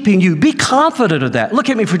shaping you. Be confident of that. Look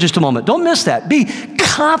at me for just a moment. Don't miss that. Be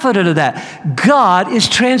confident of that. God is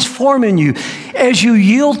transforming you. As you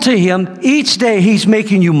yield to Him, each day He's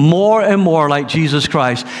making you more and more like Jesus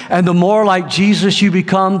Christ. And the more like Jesus you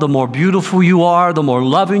become, the more beautiful you are, the more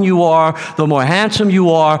loving you are, the more handsome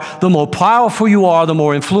you are, the more powerful you are, the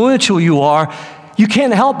more influential you are. You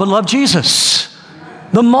can't help but love Jesus.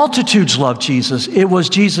 The multitudes loved Jesus. It was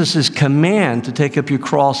Jesus' command to take up your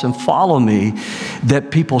cross and follow me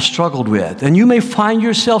that people struggled with. And you may find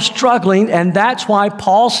yourself struggling, and that's why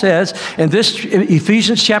Paul says in this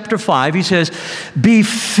Ephesians chapter 5, he says, be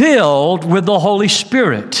filled with the Holy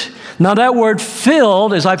Spirit. Now that word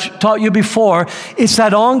filled, as I've taught you before, it's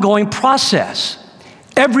that ongoing process.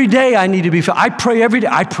 Every day I need to be filled. I pray every day.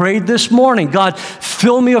 I prayed this morning. God,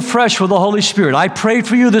 fill me afresh with the Holy Spirit. I prayed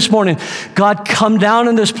for you this morning. God, come down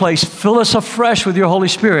in this place. Fill us afresh with your Holy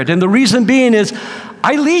Spirit. And the reason being is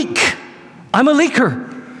I leak. I'm a leaker.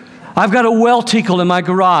 I've got a well tickle in my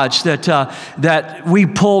garage that we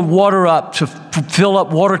pulled water up to fill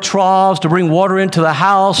up water troughs, to bring water into the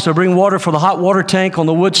house, to bring water for the hot water tank on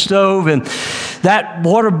the wood stove. And that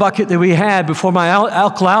water bucket that we had before my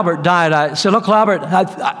Uncle Albert died, I said, Uncle Albert,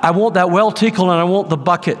 I want that well tickle and I want the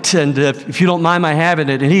bucket. And if you don't mind my having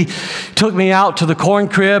it. And he took me out to the corn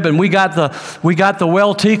crib and we got the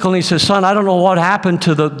well tickle. And he says, son, I don't know what happened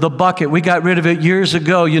to the bucket. We got rid of it years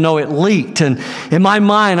ago. You know, it leaked. And in my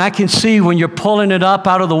mind, I can see when you're pulling it up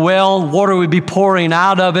out of the well, water would be pouring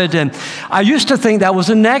out of it. And I used to think that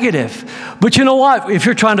was a negative. But you know what? If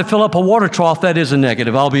you're trying to fill up a water trough, that is a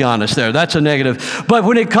negative. I'll be honest there. That's a negative. But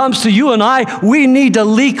when it comes to you and I, we need to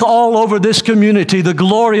leak all over this community the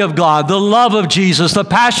glory of God, the love of Jesus, the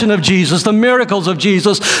passion of Jesus, the miracles of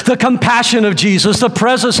Jesus, the compassion of Jesus, the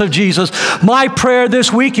presence of Jesus. My prayer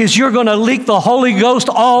this week is you're going to leak the Holy Ghost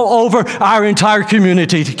all over our entire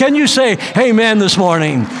community. Can you say amen this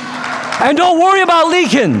morning? And don't worry about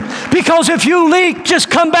leaking, because if you leak,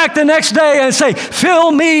 just come back the next day and say,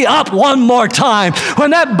 fill me up one more time.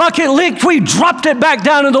 When that bucket leaked, we dropped it back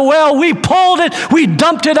down in the well. We pulled it. We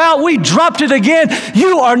dumped it out. We dropped it again.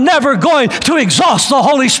 You are never going to exhaust the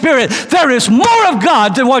Holy Spirit. There is more of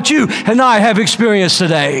God than what you and I have experienced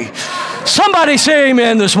today. Somebody say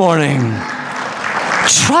amen this morning.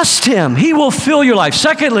 Trust Him. He will fill your life.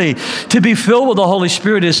 Secondly, to be filled with the Holy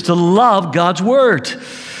Spirit is to love God's Word.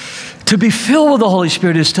 To be filled with the Holy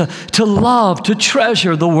Spirit is to love, to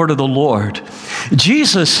treasure the word of the Lord.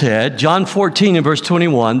 Jesus said, John 14 and verse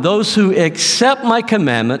 21, those who accept my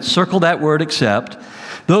commandments, circle that word accept,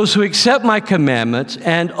 those who accept my commandments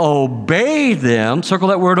and obey them, circle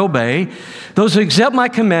that word obey, those who accept my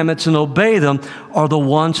commandments and obey them are the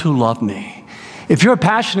ones who love me. If you're a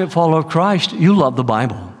passionate follower of Christ, you love the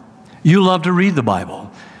Bible. You love to read the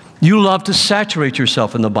Bible. You love to saturate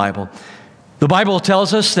yourself in the Bible. The Bible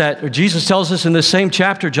tells us that, or Jesus tells us in this same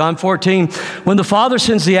chapter, John 14, when the Father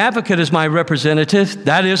sends the advocate as my representative,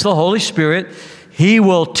 that is the Holy Spirit, He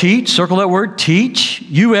will teach, circle that word, teach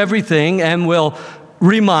you everything, and will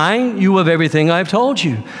remind you of everything I've told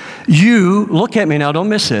you. You, look at me now, don't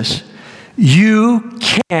miss this. You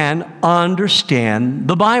can understand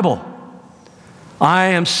the Bible. I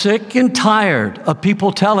am sick and tired of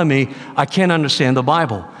people telling me I can't understand the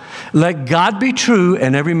Bible. Let God be true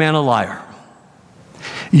and every man a liar.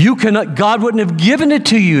 God wouldn't have given it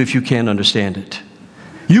to you if you can't understand it.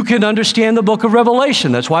 You can understand the book of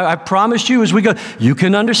Revelation. That's why I promised you as we go, you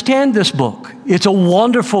can understand this book. It's a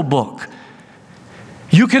wonderful book.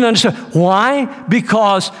 You can understand. Why?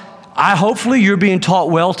 Because hopefully you're being taught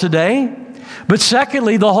well today. But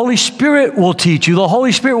secondly, the Holy Spirit will teach you. The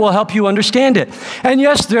Holy Spirit will help you understand it. And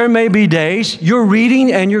yes, there may be days you're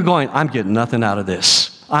reading and you're going, I'm getting nothing out of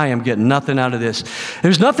this. I am getting nothing out of this.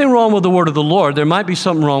 There's nothing wrong with the word of the Lord. There might be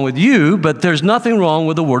something wrong with you, but there's nothing wrong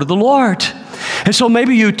with the word of the Lord. And so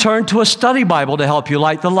maybe you turn to a study Bible to help you,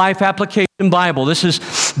 like the Life Application Bible. This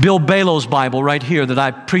is Bill Balo's Bible right here that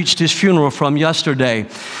I preached his funeral from yesterday.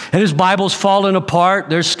 And his Bible's falling apart.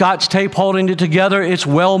 There's Scotch tape holding it together. It's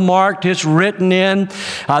well marked. It's written in.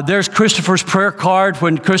 There's Christopher's prayer card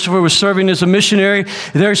when Christopher was serving as a missionary.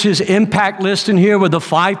 There's his impact list in here with the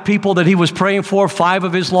 5 people that he was praying for, 5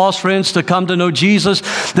 of his lost friends to come to know Jesus.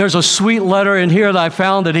 There's a sweet letter in here that I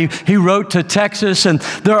found that he wrote to Texas, and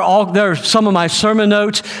there are some of my sermon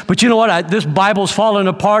notes. But you know what? This Bible's falling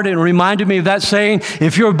apart, and it reminded me of that saying,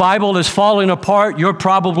 if your Bible is falling apart, you're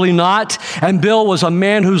probably not. And Bill was a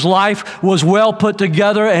man whose life was well put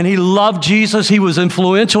together, and he loved Jesus. He was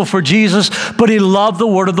influential for Jesus, but he loved the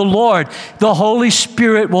word of the Lord. The Holy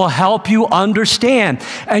Spirit will help you understand.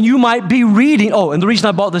 And you might be reading, and the reason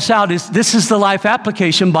I brought this out is this is the Life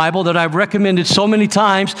Application Bible that I've recommended so many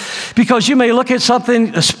times, because you may look at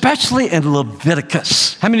something, especially in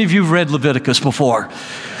Leviticus. How many of you have read Leviticus before?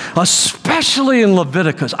 Especially in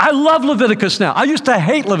Leviticus. I love Leviticus now. I used to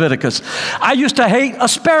hate Leviticus. I used to hate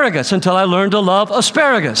asparagus until I learned to love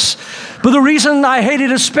asparagus. But the reason I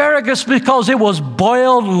hated asparagus because it was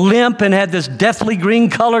boiled limp and had this deathly green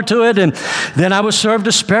color to it. And then I was served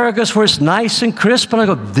asparagus where it's nice and crisp. And I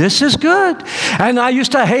go, this is good. And I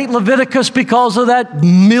used to hate Leviticus because of that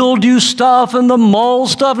mildew stuff and the mold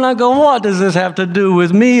stuff. And I go, what does this have to do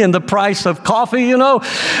with me and the price of coffee, you know?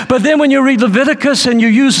 But then when you read Leviticus and you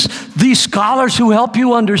use these scholars who help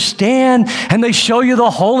you understand, and they show you the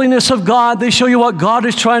holiness of God. They show you what God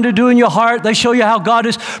is trying to do in your heart. They show you how God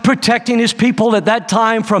is protecting his people at that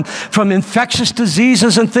time from infectious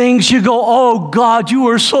diseases and things. You go, oh God, you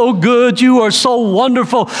are so good. You are so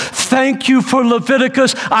wonderful. Thank you for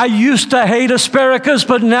Leviticus. I used to hate asparagus,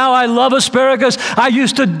 but now I love asparagus. I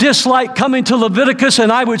used to dislike coming to Leviticus,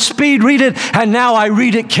 and I would speed read it, and now I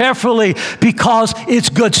read it carefully because it's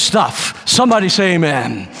good stuff. Somebody say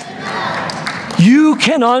amen. You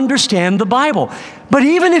can understand the Bible. But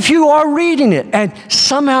even if you are reading it and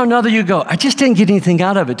somehow or another you go, I just didn't get anything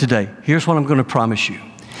out of it today. Here's what I'm going to promise you.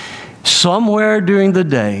 Somewhere during the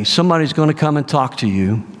day, somebody's going to come and talk to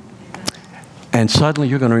you, and suddenly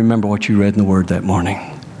you're going to remember what you read in the Word that morning.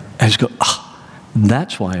 And you go,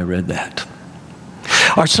 that's why I read that.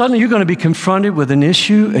 Or suddenly you're going to be confronted with an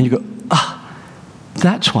issue, and you go,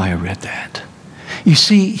 that's why I read that. You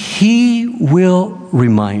see, he will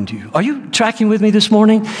remind you. Are you tracking with me this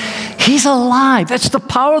morning? He's alive. That's the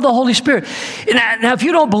power of the Holy Spirit. Now, if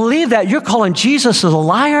you don't believe that, you're calling Jesus a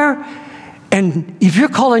liar. And if you're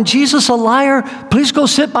calling Jesus a liar, please go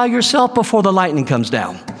sit by yourself before the lightning comes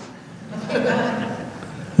down.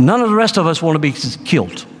 None of the rest of us want to be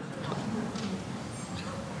killed.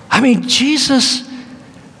 I mean, Jesus,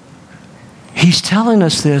 he's telling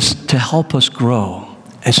us this to help us grow.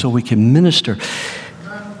 And so we can minister.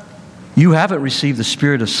 You haven't received the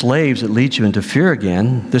spirit of slaves that leads you into fear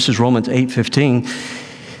again. This is Romans 8:15.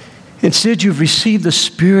 Instead, you've received the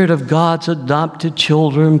Spirit of God's adopted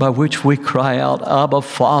children, by which we cry out, Abba,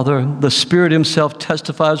 Father. The Spirit himself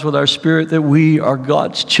testifies with our spirit that we are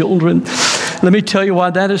God's children. Let me tell you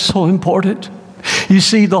why that is so important. You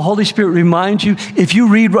see, the Holy Spirit reminds you, if you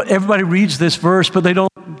read, everybody reads this verse, but they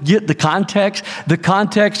don't get the context. The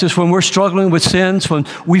context is when we're struggling with sins, when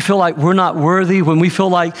we feel like we're not worthy, when we feel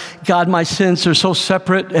like, God, my sins are so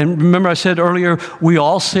separate. And remember I said earlier, we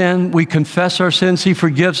all sin. We confess our sins. He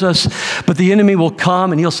forgives us. But the enemy will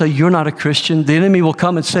come and he'll say, you're not a Christian. The enemy will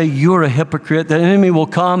come and say, you're a hypocrite. The enemy will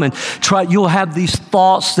come and you'll have these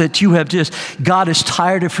thoughts that you have God is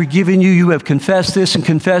tired of forgiving you. You have confessed this and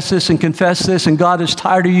confessed this and confessed this, and God is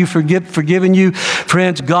tired of you forgiving you.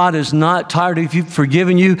 Friends, God is not tired of you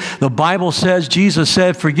forgiving you. you. The Bible says, Jesus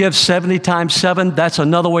said, forgive 70 times 7. That's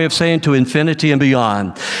another way of saying to infinity and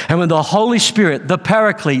beyond. And when the Holy Spirit, the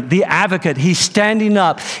Paraclete, the Advocate, He's standing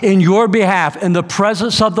up in your behalf in the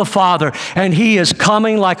presence of the Father, and He is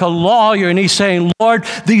coming like a lawyer, and He's saying, Lord,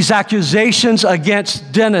 these accusations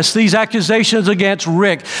against Dennis, these accusations against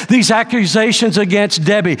Rick, these accusations against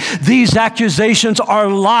Debbie, these accusations are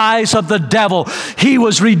lies of the devil. He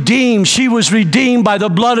was redeemed. She was redeemed by the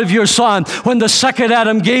blood of your Son. When the second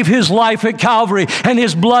Adam gave his life at Calvary and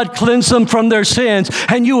his blood cleansed them from their sins,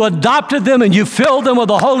 and you adopted them and you filled them with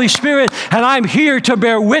the Holy Spirit, and I'm here to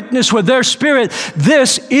bear witness with their spirit.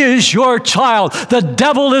 This is your child. The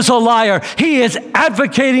devil is a liar. He is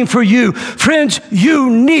advocating for you. Friends, you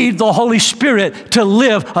need the Holy Spirit to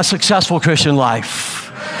live a successful Christian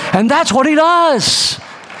life. And that's what he does.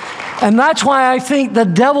 And that's why I think the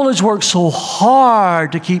devil has worked so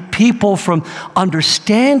hard to keep people from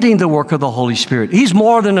understanding the work of the Holy Spirit. He's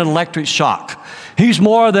more than an electric shock. He's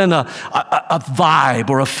more than a vibe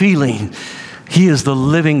or a feeling. He is the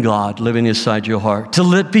living God living inside your heart.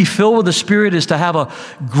 To be filled with the Spirit is to have a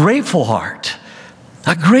grateful heart.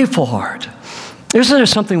 A grateful heart. Isn't there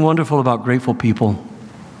something wonderful about grateful people?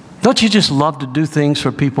 Don't you just love to do things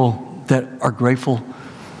for people that are grateful?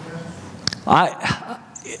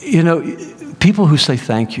 People who say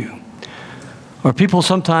thank you, or people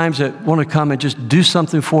sometimes that want to come and just do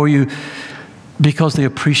something for you because they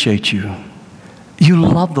appreciate you. You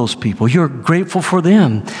love those people. You're grateful for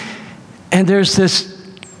them. And there's this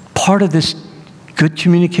part of this good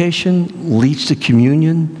communication leads to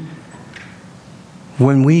communion.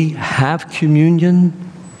 When we have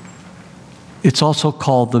communion, it's also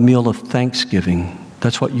called the meal of thanksgiving.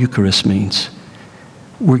 That's what Eucharist means.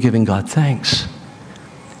 We're giving God thanks.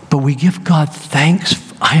 But we give God thanks.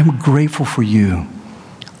 I am grateful for you.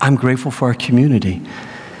 I'm grateful for our community.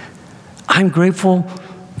 I'm grateful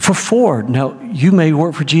for Ford. Now, you may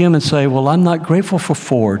work for GM and say, well, I'm not grateful for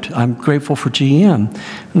Ford. I'm grateful for GM.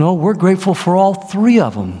 No, we're grateful for all three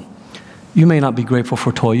of them. You may not be grateful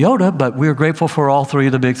for Toyota, but we're grateful for all three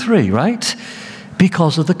of the big three, right?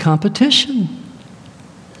 Because of the competition.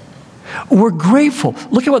 We're grateful.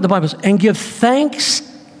 Look at what the Bible says. And give thanks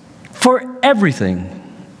for everything.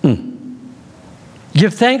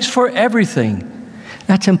 Give thanks for everything.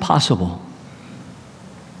 That's impossible.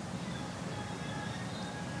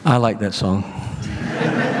 I like that song.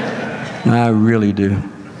 I really do.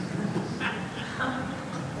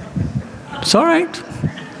 It's all right.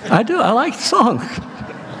 I do. I like the song.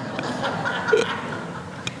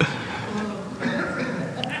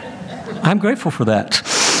 I'm grateful for that.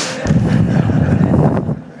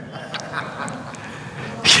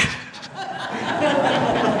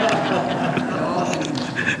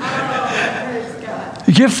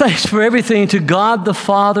 Give thanks for everything to God the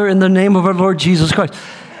Father in the name of our Lord Jesus Christ.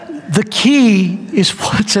 The key is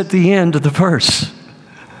what's at the end of the verse.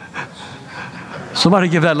 Somebody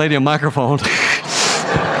give that lady a microphone.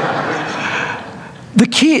 The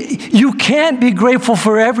key, you can't be grateful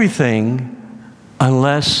for everything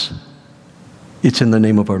unless it's in the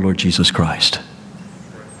name of our Lord Jesus Christ.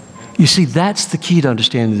 You see, that's the key to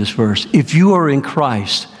understanding this verse. If you are in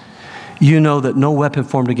Christ, you know that no weapon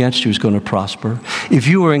formed against you is going to prosper. If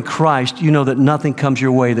you are in Christ, you know that nothing comes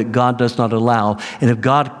your way that God does not allow. And if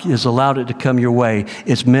God has allowed it to come your way,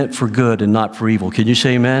 it's meant for good and not for evil. Can you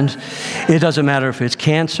say amen? It doesn't matter if it's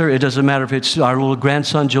cancer. It doesn't matter if it's our little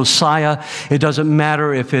grandson, Josiah. It doesn't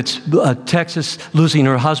matter if it's Texas losing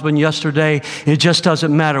her husband yesterday. It just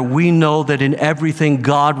doesn't matter. We know that in everything,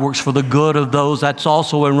 God works for the good of those. That's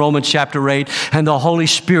also in Romans chapter 8. And the Holy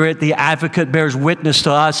Spirit, the Advocate, bears witness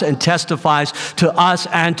to us and testifies to us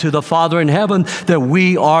and to the Father in heaven that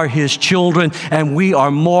we are His children, and we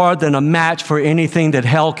are more than a match for anything that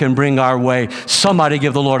hell can bring our way. Somebody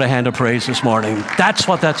give the Lord a hand of praise this morning. That's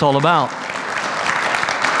what that's all about.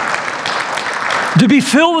 To be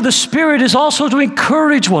filled with the Spirit is also to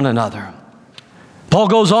encourage one another. Paul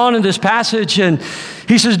goes on in this passage and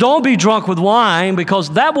he says, don't be drunk with wine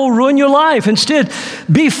because that will ruin your life. Instead,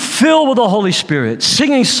 be filled with the Holy Spirit,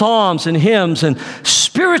 singing psalms and hymns and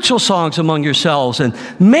spiritual songs among yourselves and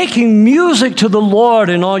making music to the Lord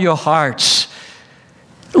in all your hearts.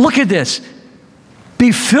 Look at this.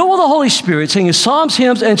 Be filled with the Holy Spirit, singing psalms,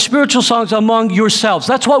 hymns, and spiritual songs among yourselves.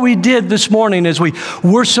 That's what we did this morning as we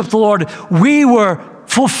worshiped the Lord. We were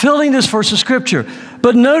fulfilling this verse of Scripture.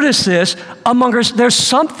 But notice this, among us, there's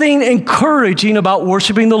something encouraging about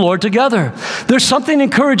worshiping the Lord together. There's something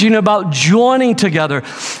encouraging about joining together.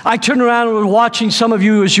 I turned around and was watching some of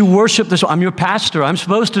you as you worship this. I'm your pastor. I'm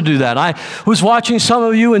supposed to do that. I was watching some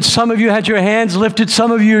of you, and some of you had your hands lifted.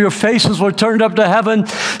 Some of you, your faces were turned up to heaven.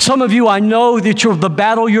 Some of you, I know that the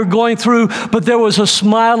battle you're going through, but there was a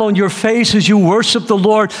smile on your face as you worship the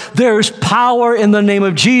Lord. There's power in the name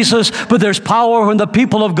of Jesus, but there's power when the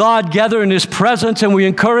people of God gather in His presence and we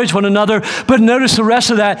encourage one another. But notice the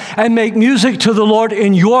rest of that, and make music to the Lord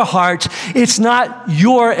in your hearts. It's not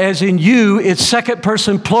your as in you, it's second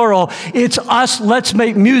person plural. It's us. Let's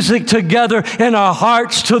make music together in our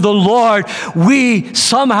hearts to the Lord. We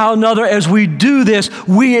somehow or another, as we do this,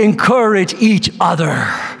 we encourage each other.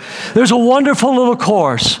 There's a wonderful little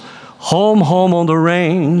chorus. Home, home on the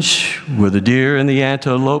range, where the deer and the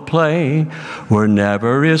antelope play, where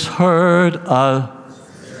never is heard a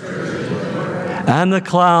and the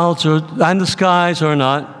clouds are, and the skies are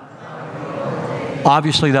not.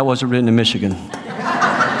 Obviously, that wasn't written in Michigan.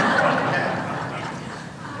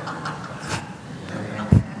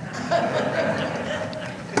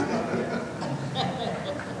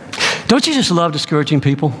 Don't you just love discouraging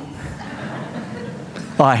people?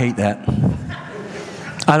 Oh, I hate that.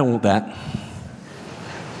 I don't want that.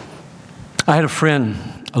 I had a friend,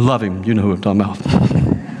 I love him, you know who I'm talking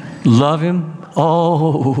about. Love him.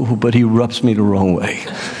 Oh, but he rubs me the wrong way.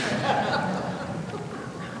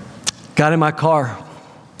 Got in my car.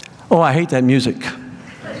 Oh, I hate that music.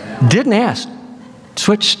 Didn't ask.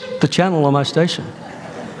 Switched the channel on my station.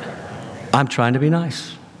 I'm trying to be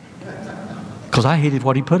nice. Because I hated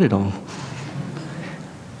what he put it on.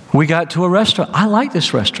 We got to a restaurant. I like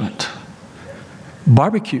this restaurant.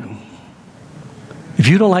 Barbecue. If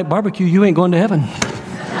you don't like barbecue, you ain't going to heaven.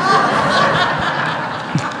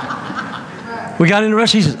 We got in the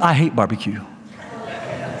restaurant. He says, I hate barbecue.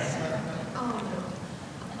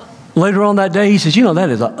 Later on that day, he says, you know, that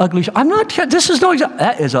is an ugly shirt. I'm not, this is no example.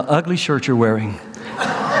 That is an ugly shirt you're wearing.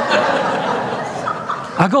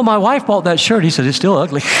 I go, my wife bought that shirt. He said, it's still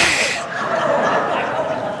ugly.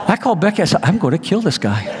 I called Becky. I said, I'm going to kill this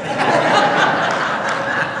guy.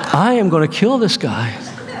 I am going to kill this guy.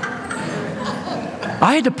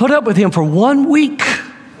 I had to put up with him for 1 week.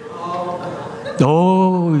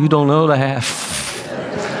 Oh, you don't know the half.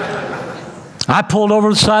 I pulled over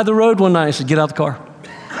to the side of the road one night. I said, get out of the car.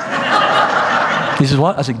 He says,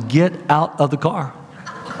 what? I said, get out of the car.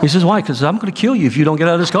 He says, why? Because I'm going to kill you if you don't get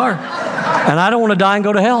out of this car. And I don't want to die and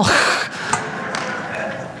go to hell.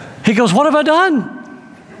 He goes, what have I done?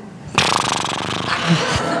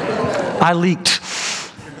 I leaked,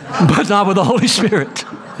 but not with the Holy Spirit.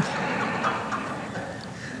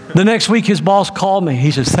 The next week, his boss called me.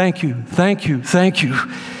 He says, thank you, thank you, thank you.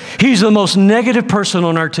 He's the most negative person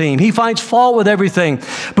on our team. He finds fault with everything,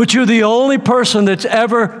 but you're the only person that's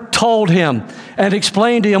ever told him and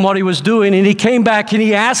explained to him what he was doing. And he came back and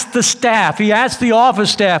he asked the staff, he asked the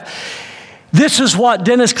office staff, this is what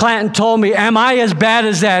Dennis Clanton told me. Am I as bad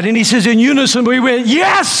as that? And he says, in unison, we went,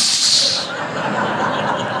 yes!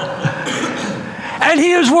 And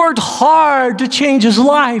he has worked hard to change his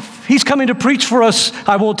life. He's coming to preach for us.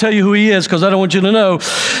 I won't tell you who he is because I don't want you to know.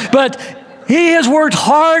 But he has worked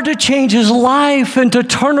hard to change his life and to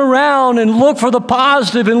turn around and look for the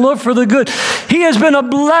positive and look for the good. He has been a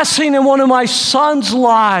blessing in one of my sons'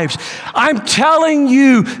 lives. I'm telling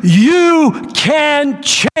you, you can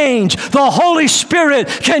change. The Holy Spirit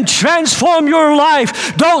can transform your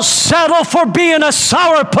life. Don't settle for being a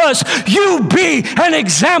sourpuss. You be an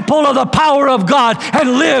example of the power of God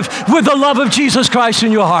and live with the love of Jesus Christ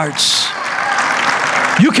in your hearts.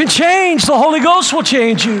 You can change. The Holy Ghost will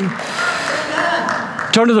change you.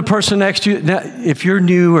 Turn to the person next to you. Now, if you're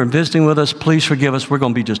new or visiting with us, please forgive us. We're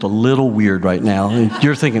going to be just a little weird right now. And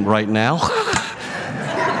you're thinking, right now?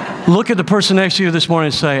 Look at the person next to you this morning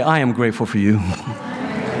and say, I am grateful for you.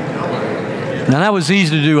 Now, that was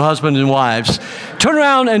easy to do, husbands and wives. Turn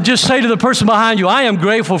around and just say to the person behind you, I am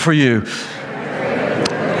grateful for you.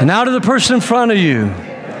 And now to the person in front of you.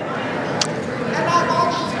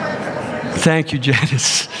 Thank you,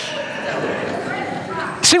 Janice.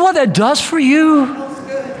 See what that does for you?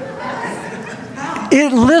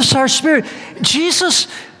 It lifts our spirit. Jesus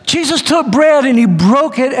took bread and he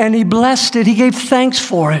broke it and he blessed it. He gave thanks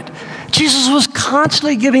for it. Jesus was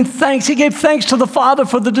constantly giving thanks. He gave thanks to the Father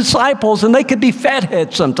for the disciples, and they could be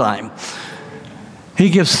fatheads sometime. He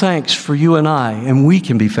gives thanks for you and I, and we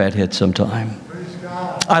can be fatheads sometime.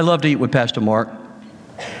 I love to eat with Pastor Mark.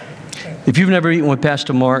 If you've never eaten with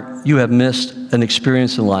Pastor Mark, you have missed an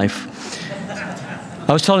experience in life.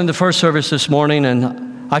 I was telling the first service this morning,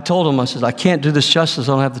 and I told him, I said, I can't do this justice.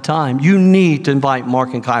 I don't have the time. You need to invite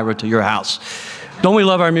Mark and Kyra to your house. Don't we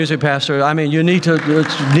love our music pastor? I mean, you need to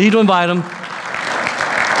invite them.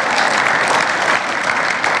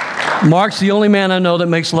 Mark's the only man I know that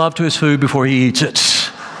makes love to his food before he eats it.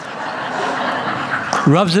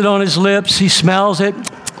 Rubs it on his lips. He smells it.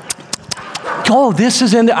 Oh, this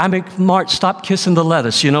is in there. I mean, Mark, stop kissing the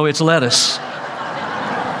lettuce. You know, it's lettuce.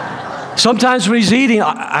 Sometimes when he's eating,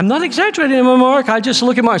 I'm not exaggerating, Mark. I just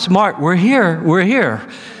look at Mark and say, Mark, we're here.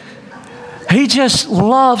 He just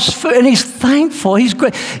loves food, and he's thankful. He's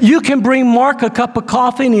great. You can bring Mark a cup of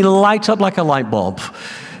coffee, and he lights up like a light bulb.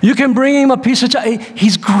 You can bring him a piece of chocolate.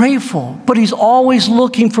 He's grateful, but he's always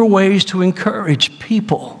looking for ways to encourage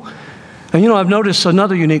people. And I've noticed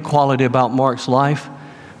another unique quality about Mark's life.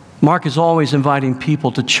 Mark is always inviting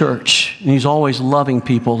people to church, and he's always loving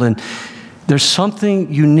people. And there's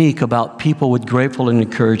something unique about people with grateful and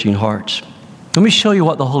encouraging hearts. Let me show you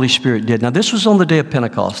what the Holy Spirit did. Now, this was on the day of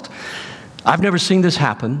Pentecost. I've never seen this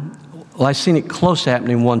happen. Well, I've seen it close to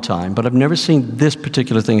happening one time, but I've never seen this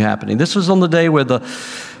particular thing happening. This was on the day where the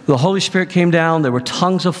Holy Spirit came down. There were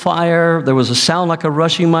tongues of fire. There was a sound like a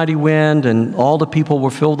rushing mighty wind, and all the people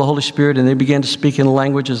were filled with the Holy Spirit, and they began to speak in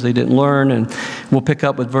languages they didn't learn. And we'll pick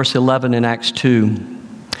up with verse 11 in Acts 2.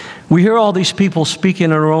 We hear all these people speaking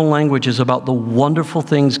in our own languages about the wonderful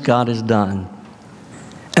things God has done.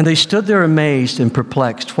 And they stood there amazed and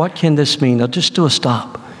perplexed. What can this mean? Now just do a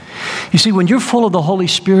stop. You see, when you're full of the Holy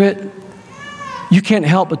Spirit, you can't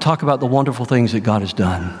help but talk about the wonderful things that God has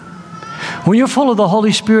done. When you're full of the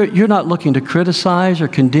Holy Spirit, you're not looking to criticize or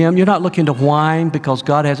condemn. You're not looking to whine because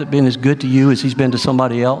God hasn't been as good to you as he's been to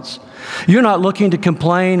somebody else. You're not looking to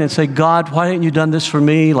complain and say, God, why haven't you done this for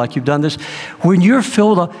me like you've done this? When you're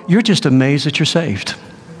filled, you're just amazed that you're saved.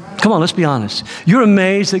 Come on, let's be honest. You're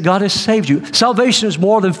amazed that God has saved you. Salvation is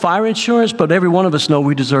more than fire insurance, but every one of us know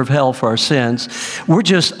we deserve hell for our sins. We're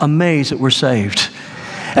just amazed that we're saved.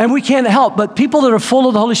 And we can't help, but people that are full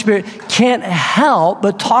of the Holy Spirit can't help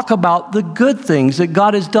but talk about the good things that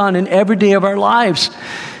God has done in every day of our lives.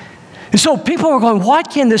 And so people were going,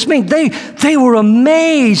 what can this mean? They were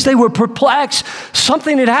amazed. They were perplexed.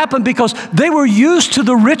 Something had happened because they were used to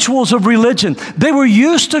the rituals of religion. They were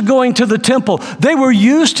used to going to the temple. They were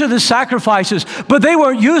used to the sacrifices, but they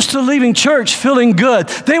weren't used to leaving church feeling good.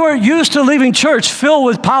 They weren't used to leaving church filled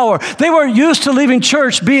with power. They weren't used to leaving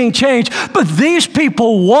church being changed. But these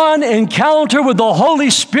people, one encounter with the Holy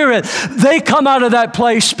Spirit, they come out of that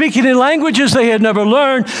place speaking in languages they had never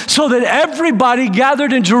learned, so that everybody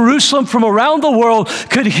gathered in Jerusalem from around the world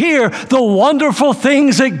could hear the wonderful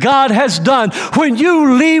things that God has done. When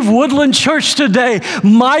you leave Woodland Church today,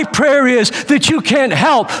 my prayer is that you can't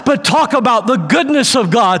help but talk about the goodness of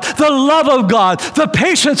God, the love of God, the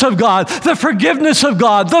patience of God, the forgiveness of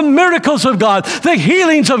God, the miracles of God, the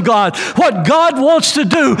healings of God, what God wants to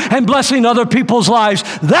do and blessing other people's lives.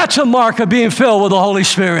 That's a mark of being filled with the Holy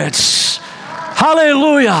Spirit.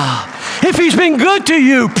 Hallelujah. If he's been good to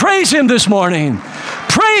you, praise him this morning.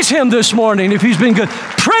 Praise him this morning if he's been good.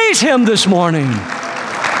 Praise him this morning.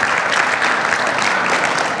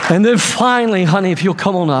 And then finally, honey, if you'll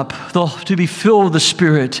come on up, to be filled with the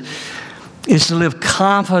Spirit is to live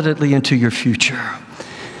confidently into your future.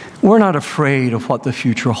 We're not afraid of what the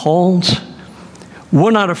future holds.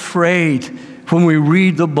 We're not afraid when we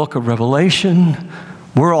read the book of Revelation.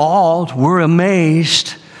 We're awed, we're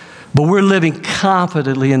amazed, but we're living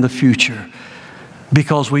confidently in the future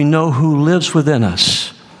because we know who lives within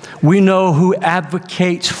us. We know who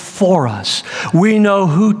advocates for us. We know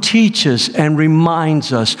who teaches and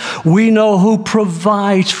reminds us. We know who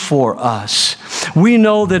provides for us. We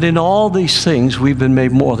know that in all these things we've been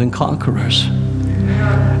made more than conquerors.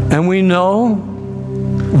 And we know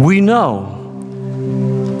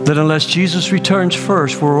that unless Jesus returns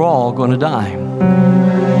first, we're all going to die.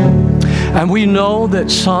 And we know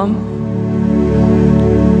that some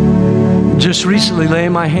just recently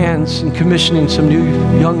laying my hands and commissioning some new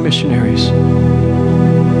young missionaries,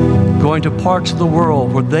 going to parts of the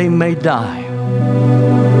world where they may die.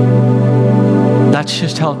 That's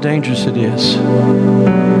just how dangerous it is.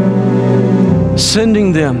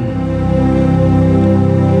 Sending them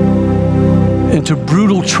into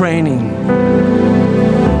brutal training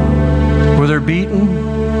where they're beaten,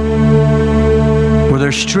 where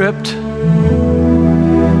they're stripped,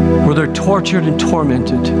 where they're tortured and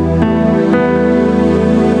tormented,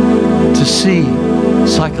 to see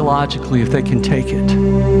psychologically if they can take it,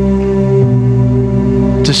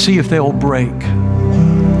 to see if they'll break,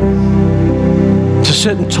 to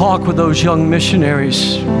sit and talk with those young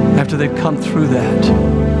missionaries after they've come through that,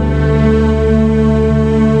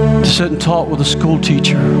 to sit and talk with a school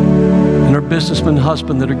teacher and her their businessman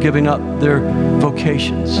husband that are giving up their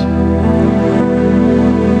vocations.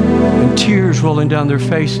 And tears rolling down their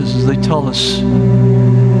faces as they tell us,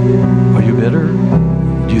 are you bitter?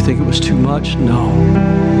 Do you think it was too much? No.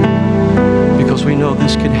 Because we know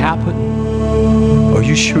this can happen. Are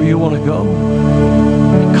you sure you want to go?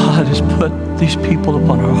 God has put these people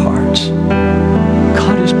upon our hearts.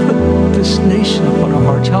 God has put this nation upon our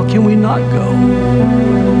hearts. How can we not go?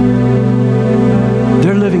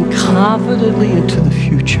 They're living confidently into the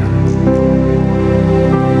future.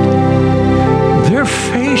 They're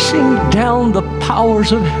facing down the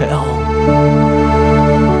powers of hell,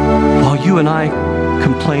 while you and I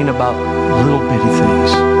complain about little bitty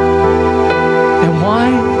things. And why?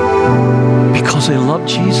 Because they love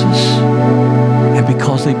Jesus and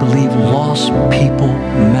because they believe lost people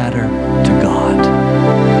matter to God.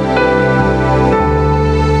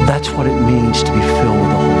 That's what it means to be filled with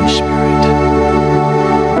the Holy Spirit.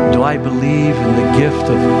 Do I believe in the gift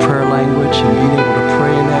of prayer language and being able to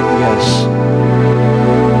pray in that? Yes.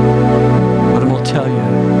 But I'm going to tell you,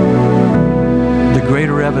 the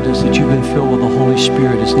greater evidence that you've been filled with the Holy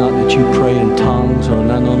Spirit is not that you pray in tongues or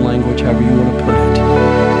an unknown language, however you want to put it.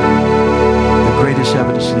 The greatest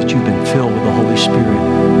evidence that you've been filled with the Holy Spirit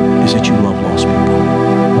is that you love lost people.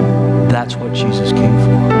 That's what Jesus came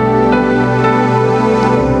for.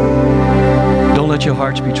 Don't let your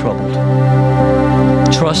hearts be troubled.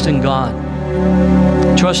 Trust in God.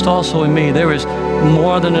 Trust also in me. There is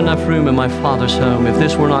more than enough room in my Father's home. If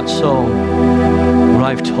this were not so, would I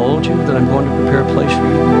have told you that I'm going to prepare a place for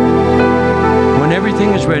you? When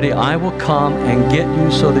everything is ready, I will come and get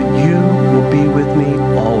you so that you will be with me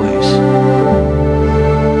always.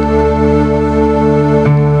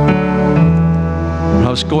 When I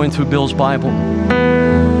was going through Bill's Bible,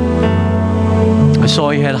 I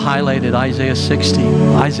saw he had highlighted Isaiah 60.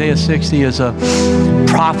 Isaiah 60 is a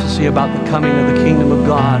prophecy about the coming of the kingdom of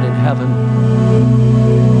God in heaven.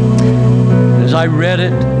 As I read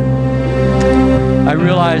it, I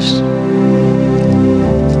realized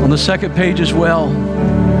on the second page as well,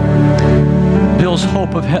 Bill's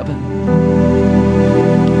hope of heaven.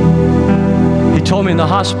 He told me in the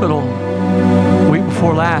hospital week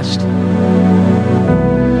before last,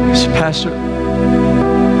 he said, Pastor,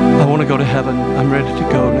 I want to go to heaven. I'm ready to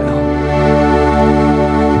go now.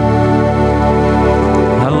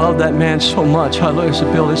 I love that man so much. I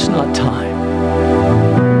said, Bill, it's not time.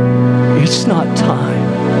 It's not time.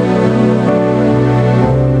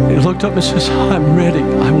 He looked up and says, I'm ready.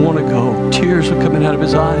 I want to go. Tears were coming out of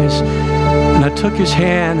his eyes. And I took his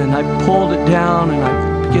hand and I pulled it down and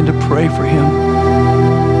I began to pray for him.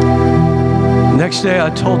 Next day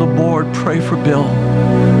I told the board, pray for Bill.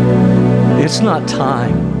 It's not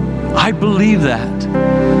time. I believe that.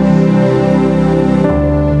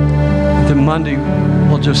 Then Monday,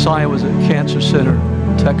 while Josiah was at Cancer Center,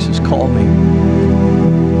 Texas called me.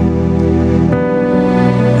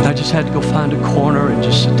 And I just had to go find a corner and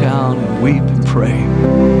just sit down and weep and pray.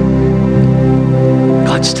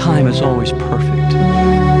 God's time is always perfect.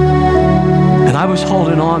 And I was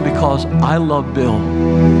holding on because I love Bill.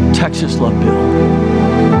 Texas loved Bill.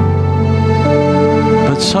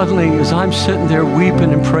 But suddenly, as I'm sitting there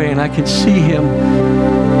weeping and praying, I can see him,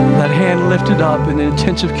 that hand lifted up in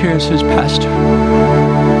intensive care and says, Pastor,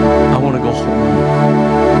 I want to go home.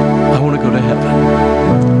 I want to go to heaven.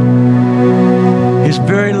 His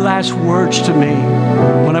very last words to me,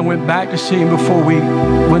 when I went back to see him before we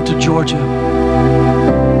went to Georgia,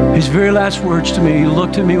 his very last words to me, he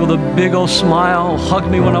looked at me with a big old smile, hugged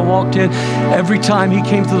me when I walked in. Every time he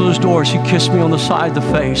came through those doors, he kissed me on the side of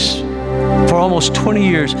the face. For almost 20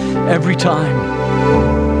 years, every time.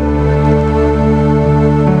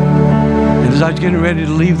 And as I was getting ready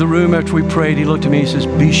to leave the room after we prayed, he looked at me and he says,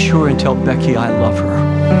 be sure and tell Becky I love her.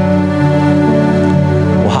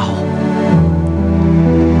 Wow.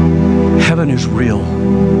 Heaven is real.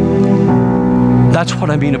 That's what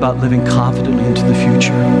I mean about living confidently into the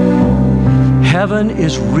future. Heaven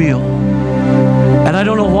is real. And I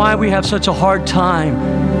don't know why we have such a hard time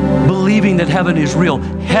believing that heaven is real.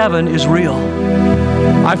 Heaven is real.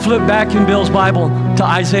 I flipped back in Bill's Bible to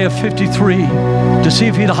Isaiah 53 to see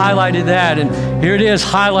if he'd highlighted that. And here it is,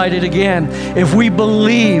 highlighted again. If we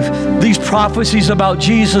believe these prophecies about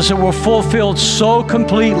Jesus that were fulfilled so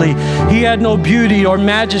completely, he had no beauty or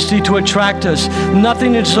majesty to attract us,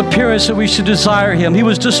 nothing in his appearance that we should desire him. He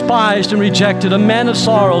was despised and rejected, a man of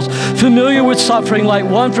sorrows, familiar with suffering, like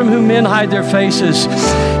one from whom men hide their faces.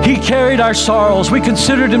 He carried our sorrows. We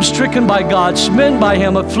considered him stricken by God, smitten by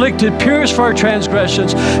him, afflicted, pierced for our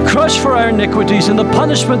transgressions, crushed for our iniquities. And the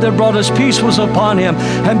punishment that brought us peace was upon him,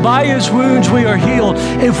 and by his wounds we are healed.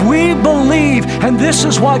 If we believe, and this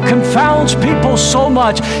is what confounds people so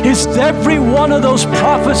much, is every one of those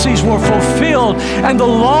prophecies were fulfilled, and the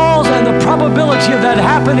laws and the probability of that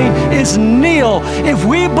happening is nil. If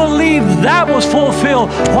we believe that was fulfilled,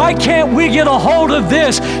 why can't we get a hold of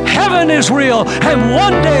this? Heaven is real, and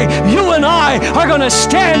one day you and I are going to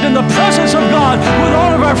stand in the presence of God with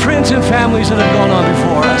all of our friends and families that have gone on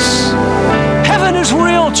before us. Heaven is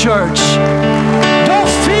real, church. Don't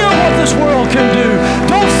fear what this world can do.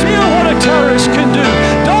 Don't fear what a terrorist can do.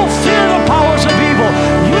 Don't fear the powers of evil.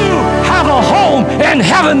 You have a home in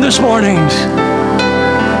heaven this morning.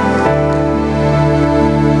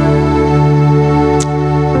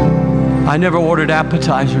 I never ordered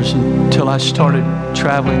appetizers until I started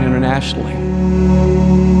traveling internationally.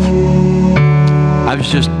 I was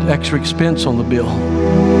just extra expense on the bill.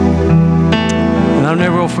 And I'll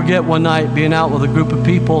never forget one night being out with a group of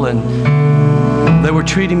people, and they were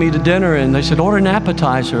treating me to dinner, and they said, order an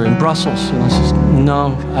appetizer in Brussels. And I said,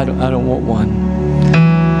 no, I don't want one.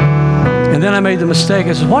 And then I made the mistake.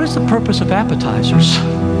 I said, what is the purpose of appetizers?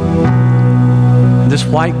 This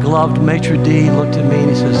white-gloved maitre d' looked at me and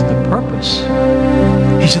he says, the purpose?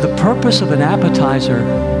 He said, the purpose of an appetizer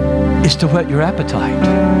is to whet your appetite.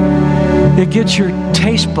 It gets your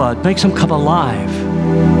taste bud, makes them come alive.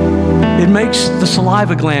 It makes the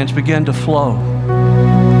saliva glands begin to flow.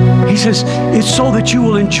 He says, it's so that you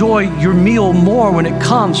will enjoy your meal more when it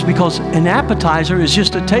comes, because an appetizer is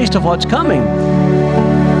just a taste of what's coming.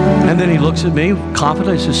 And then he looks at me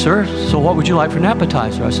confidently and says, sir, so what would you like for an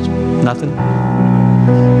appetizer? I said, nothing.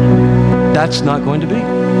 That's not going to be.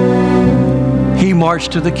 He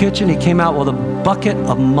marched to the kitchen. He came out with a bucket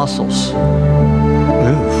of mussels.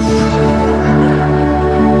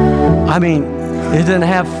 I mean, it didn't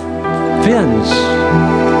have fins,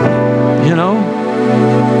 you know?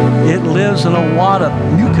 It lives in a wad of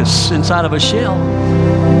mucus inside of a shell.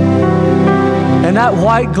 And that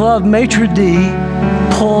white-gloved maitre d'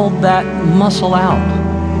 pulled that mussel out.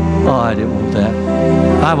 Oh, I didn't want that.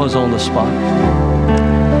 I was on the spot.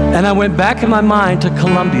 And I went back in my mind to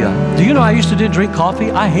Colombia. Do you know I used to drink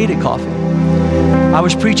coffee? I hated coffee. I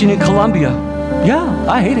was preaching in Colombia. Yeah,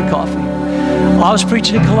 I hated coffee. I was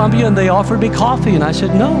preaching in Colombia and they offered me coffee, and I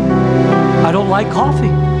said, no, I don't like coffee.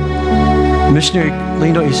 The missionary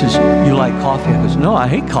leaned over, he says, you like coffee? I goes, no, I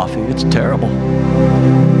hate coffee. It's terrible.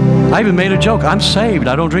 I even made a joke. I'm saved.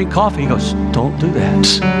 I don't drink coffee. He goes, don't do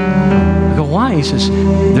that. I go, why? He says,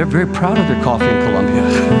 they're very proud of their coffee in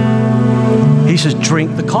Colombia. He says,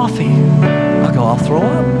 drink the coffee. I go, I'll throw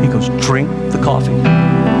up. He goes, drink the coffee.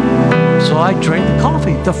 So I drank the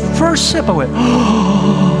coffee. The first sip, I went,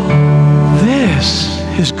 oh, this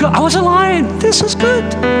is good. I wasn't lying. This is good.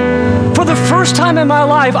 For the first time in my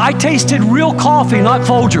life, I tasted real coffee, not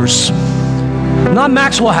Folgers, not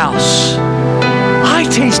Maxwell House. I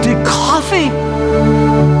tasted coffee.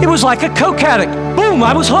 It was like a Coke addict. Boom,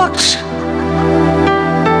 I was hooked.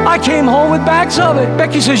 I came home with bags of it.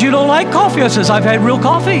 Becky says, you don't like coffee? I says, I've had real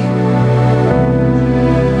coffee.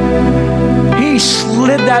 He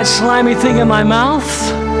slid that slimy thing in my mouth.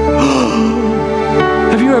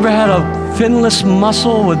 Have you ever had a finless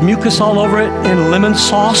mussel with mucus all over it in lemon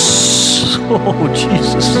sauce? Oh,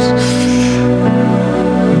 Jesus.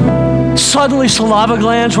 Suddenly saliva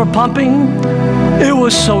glands were pumping. It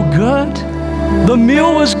was so good. The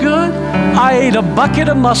meal was good. I ate a bucket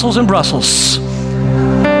of mussels in Brussels.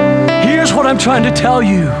 Here's what I'm trying to tell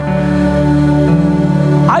you.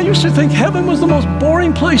 I used to think heaven was the most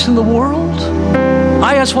boring place in the world.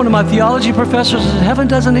 I asked one of my theology professors, I said, heaven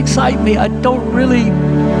doesn't excite me. I don't really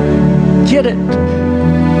get it.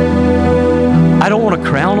 I don't want a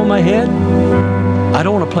crown on my head. I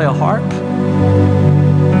don't want to play a harp.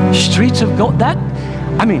 Streets of gold.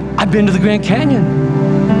 I've been to the Grand Canyon.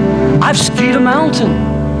 I've skied a mountain.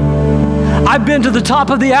 I've been to the top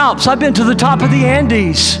of the Alps. I've been to the top of the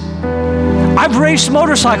Andes. I've raced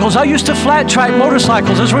motorcycles. I used to flat track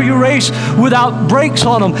motorcycles. That's where you race without brakes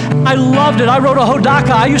on them. I loved it. I rode a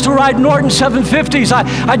Hodaka. I used to ride Norton 750s.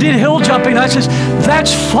 I did hill jumping. I says,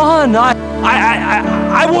 that's fun.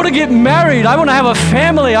 I want to get married. I want to have a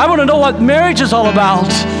family. I want to know what marriage is all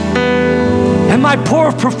about. And my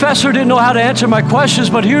poor professor didn't know how to answer my questions,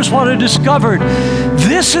 but here's what I discovered.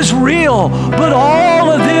 This is real, but all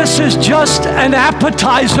of this is just an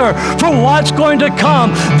appetizer for what's going to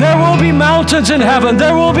come. There will be mountains in heaven.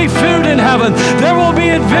 There will be food in heaven. There will be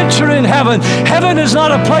adventure in heaven. Heaven is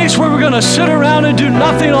not a place where we're going to sit around and do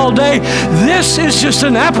nothing all day. This is just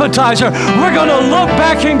an appetizer. We're going to look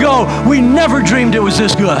back and go, we never dreamed it was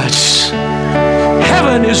this good.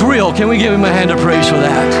 Heaven is real. Can we give him a hand of praise for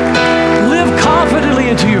that? Live confidently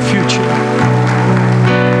into your future.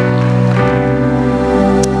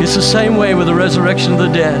 It's the same way with the resurrection of the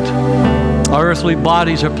dead. Our earthly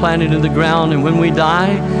bodies are planted in the ground, and when we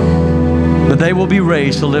die, but they will be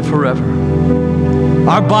raised to live forever.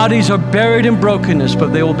 Our bodies are buried in brokenness,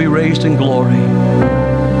 but they will be raised in glory.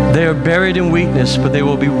 They are buried in weakness, but they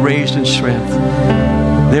will be raised in strength.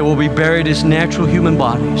 They will be buried as natural human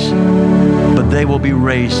bodies, but they will be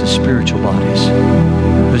raised as spiritual bodies.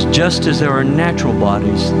 Because just as there are natural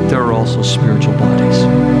bodies, there are also spiritual bodies.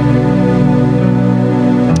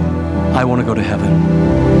 I want to go to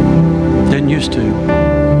heaven. Didn't used to,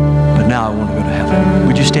 but now I want to go to heaven.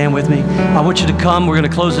 Would you stand with me? I want you to come. We're going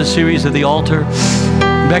to close this series at the altar.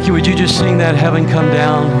 Becky, would you just sing that Heaven Come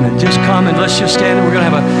Down? And just come and let's just stand. We're going to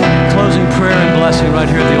have a closing prayer and blessing right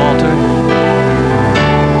here at the altar.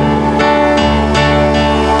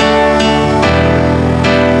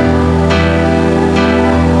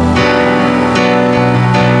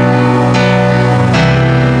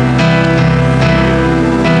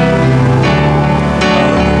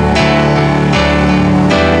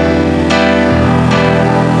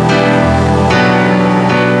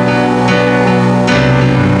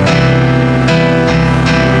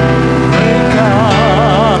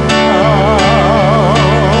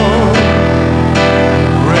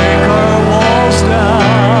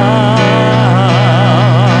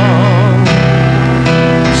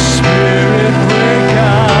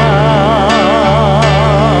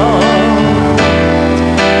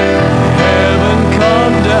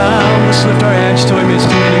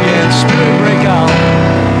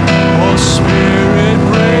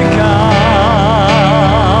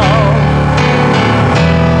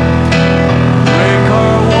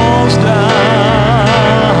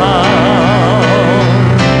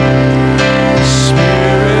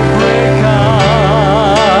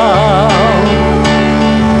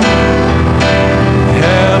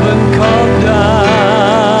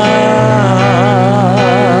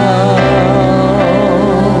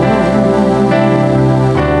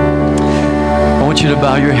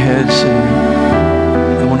 Bow your heads,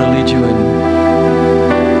 and I want to lead you in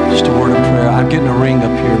just a word of prayer. I'm getting a ring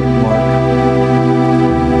up here, Mark.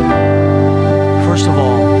 First of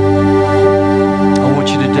all, I want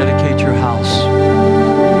you to dedicate your house,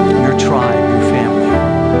 your tribe, your family.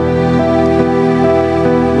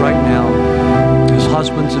 Right now, as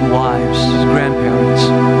husbands and wives, as grandparents,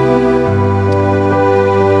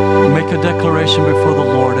 make a declaration before the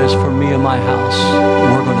Lord. As for me and my house,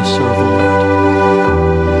 we're going to serve the Lord.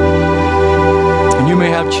 You may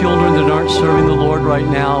have children that aren't serving the Lord right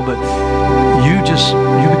now, but you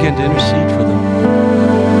begin to intercede for them.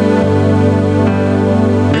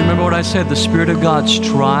 Remember what I said, the Spirit of God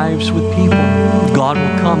strives with people. God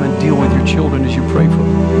will come and deal with your children as you pray for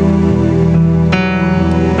them.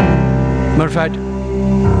 Matter of fact,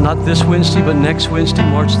 not this Wednesday, but next Wednesday,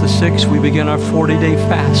 March the 6th, we begin our 40-day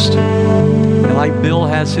fast. And like Bill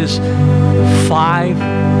has his 5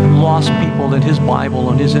 lost people in his Bible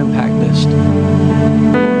on his impact list,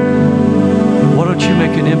 why don't you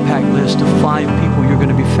make an impact list of 5 people you're going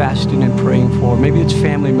to be fasting and praying for? Maybe it's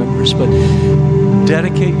family members, but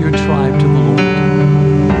dedicate your tribe to the Lord.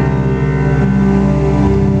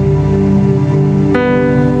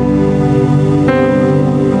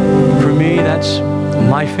 For me, that's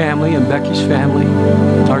my family and Becky's family,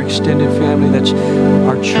 our extended family. That's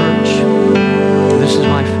our church. This is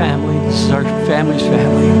my family. This is our family's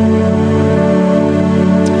family.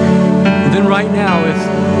 And then right now,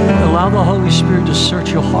 allow the Holy Spirit to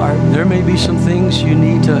search your heart. There may be some things you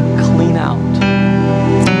need to clean out.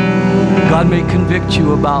 God may convict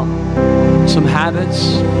you about some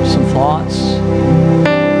habits, some thoughts,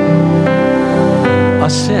 a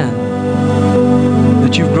sin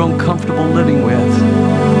that you've grown comfortable living with.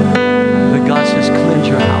 That God says, cleanse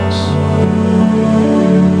your house.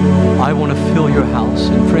 I want to fill your house.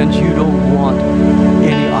 And friends, you don't want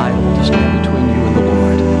any idol to stand between you and the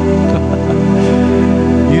Lord.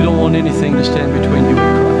 You don't want anything to stand between you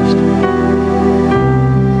and Christ.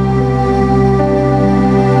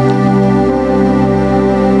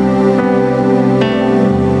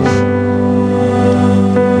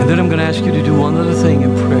 And then I'm going to ask you to do one other thing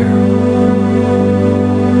in prayer.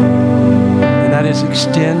 And that is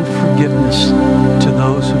extend forgiveness to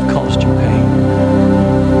those who've caused you pain.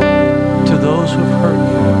 To those who've hurt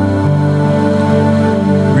you.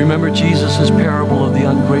 Remember Jesus' parable of the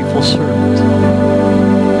ungrateful servant.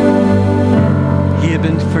 He had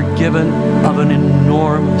been forgiven of an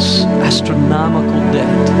enormous, astronomical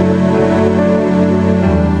debt.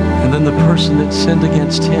 And then the person that sinned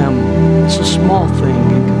against him, it's a small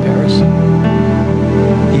thing in comparison.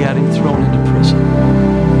 He had him thrown into prison.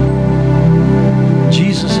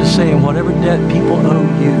 Jesus is saying, whatever debt people owe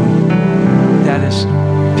you, that is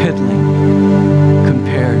piddling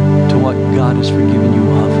compared to what God has forgiven you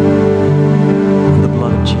of. And the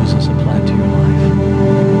blood of Jesus applied to your life.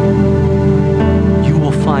 You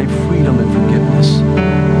will find freedom and forgiveness.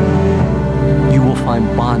 You will find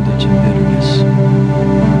bondage and bitterness.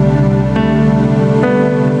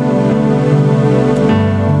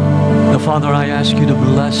 Now, Father, I ask you to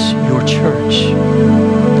bless your church.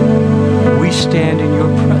 We stand in your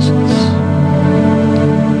presence.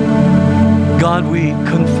 God, we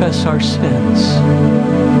confess our sins.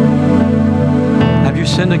 Have you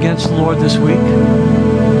sinned against the Lord this week?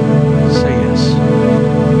 Say yes.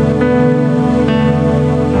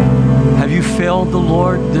 Have you failed the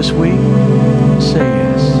Lord this week? Say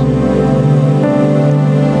yes.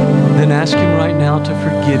 Then ask him right now to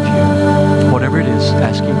forgive you. Whatever it is,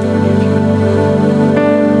 ask him to forgive you.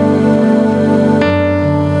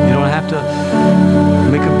 You don't have to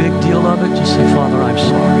make a big deal of it. Just say, Father, I'm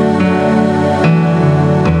sorry.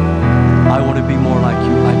 I want to be more like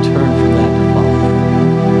you. I turn from that to follow you.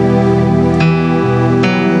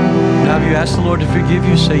 Now, have you asked the Lord to forgive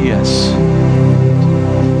you? Say yes.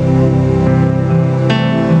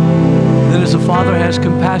 Then as a father has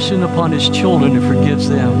compassion upon his children and forgives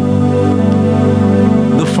them,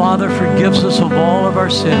 the Father forgives us of all of our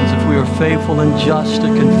sins if we are faithful and just to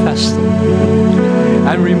confess them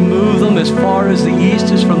and remove them as far as the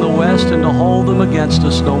east is from the west and to hold them against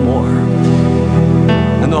us no more.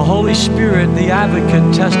 And the Holy Spirit, the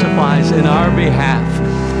advocate, testifies in our behalf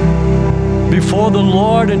before the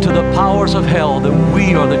Lord and to the powers of hell that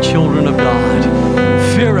we are the children of God.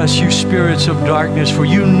 Fear us, you spirits of darkness, for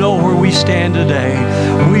you know where we stand today.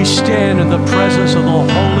 We stand in the presence of the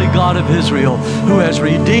Holy God of Israel, who has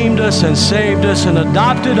redeemed us and saved us and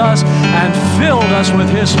adopted us and filled us with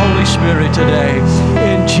his Holy Spirit today.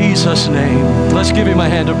 In Jesus' name. Let's give him a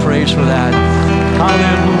hand of praise for that.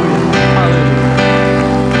 Hallelujah. Hallelujah.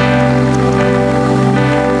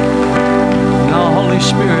 Now, Holy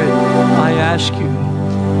Spirit, I ask you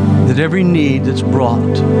that every need that's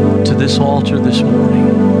brought to this altar this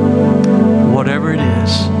morning, whatever it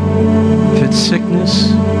is, if it's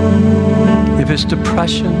sickness, if it's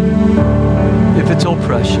depression, if it's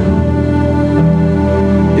oppression,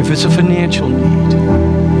 if it's a financial need,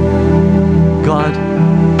 God,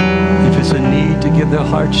 if it's a need to give their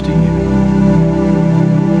hearts to you,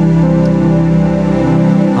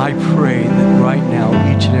 I pray that right now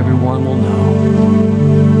each and every one will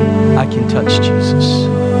know I can touch Jesus.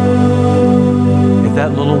 If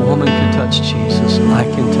that little woman can touch Jesus, I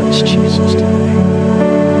can touch Jesus today.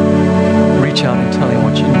 Reach out and tell him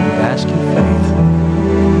what you need. Ask in faith.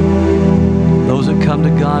 Those that come to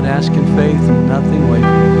God ask in faith and nothing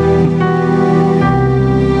wavering.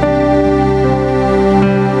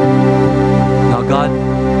 Now, God,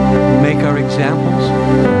 make our examples,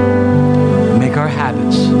 make our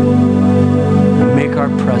habits, make our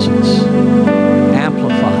presence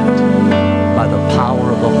amplified by the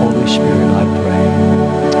power of the Holy Spirit, I pray.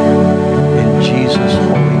 In Jesus'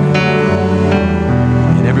 holy name.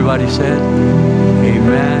 And everybody said,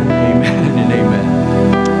 amen, amen, and amen.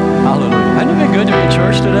 Hallelujah. Hasn't it been good to be in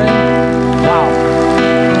church today? Wow.